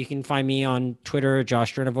 you can find me on Twitter,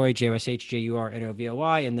 Josh Jurnovoy,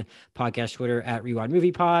 JOSHJURNOVOY, and the podcast Twitter at Rewind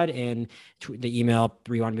Movie Pod, and the email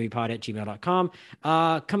rewindmoviepod@gmail.com.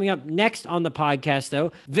 Coming up next on the podcast,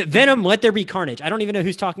 though, Venom, Let There Be Carnage. I don't even know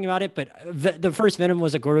who's talking about it, but the first Venom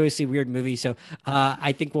was a gloriously weird movie. So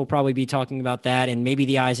I think we'll probably be talking about that, and maybe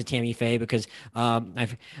The Eyes of Tammy Faye, because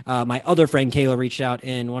my other friend Kayla reached out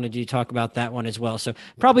and wanted to talk about that one as well. So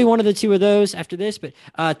probably one of the two of those after this. But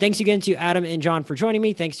thanks again to Adam and John for joining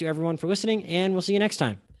me. Thanks to everyone for listening, and we'll see you next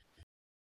time.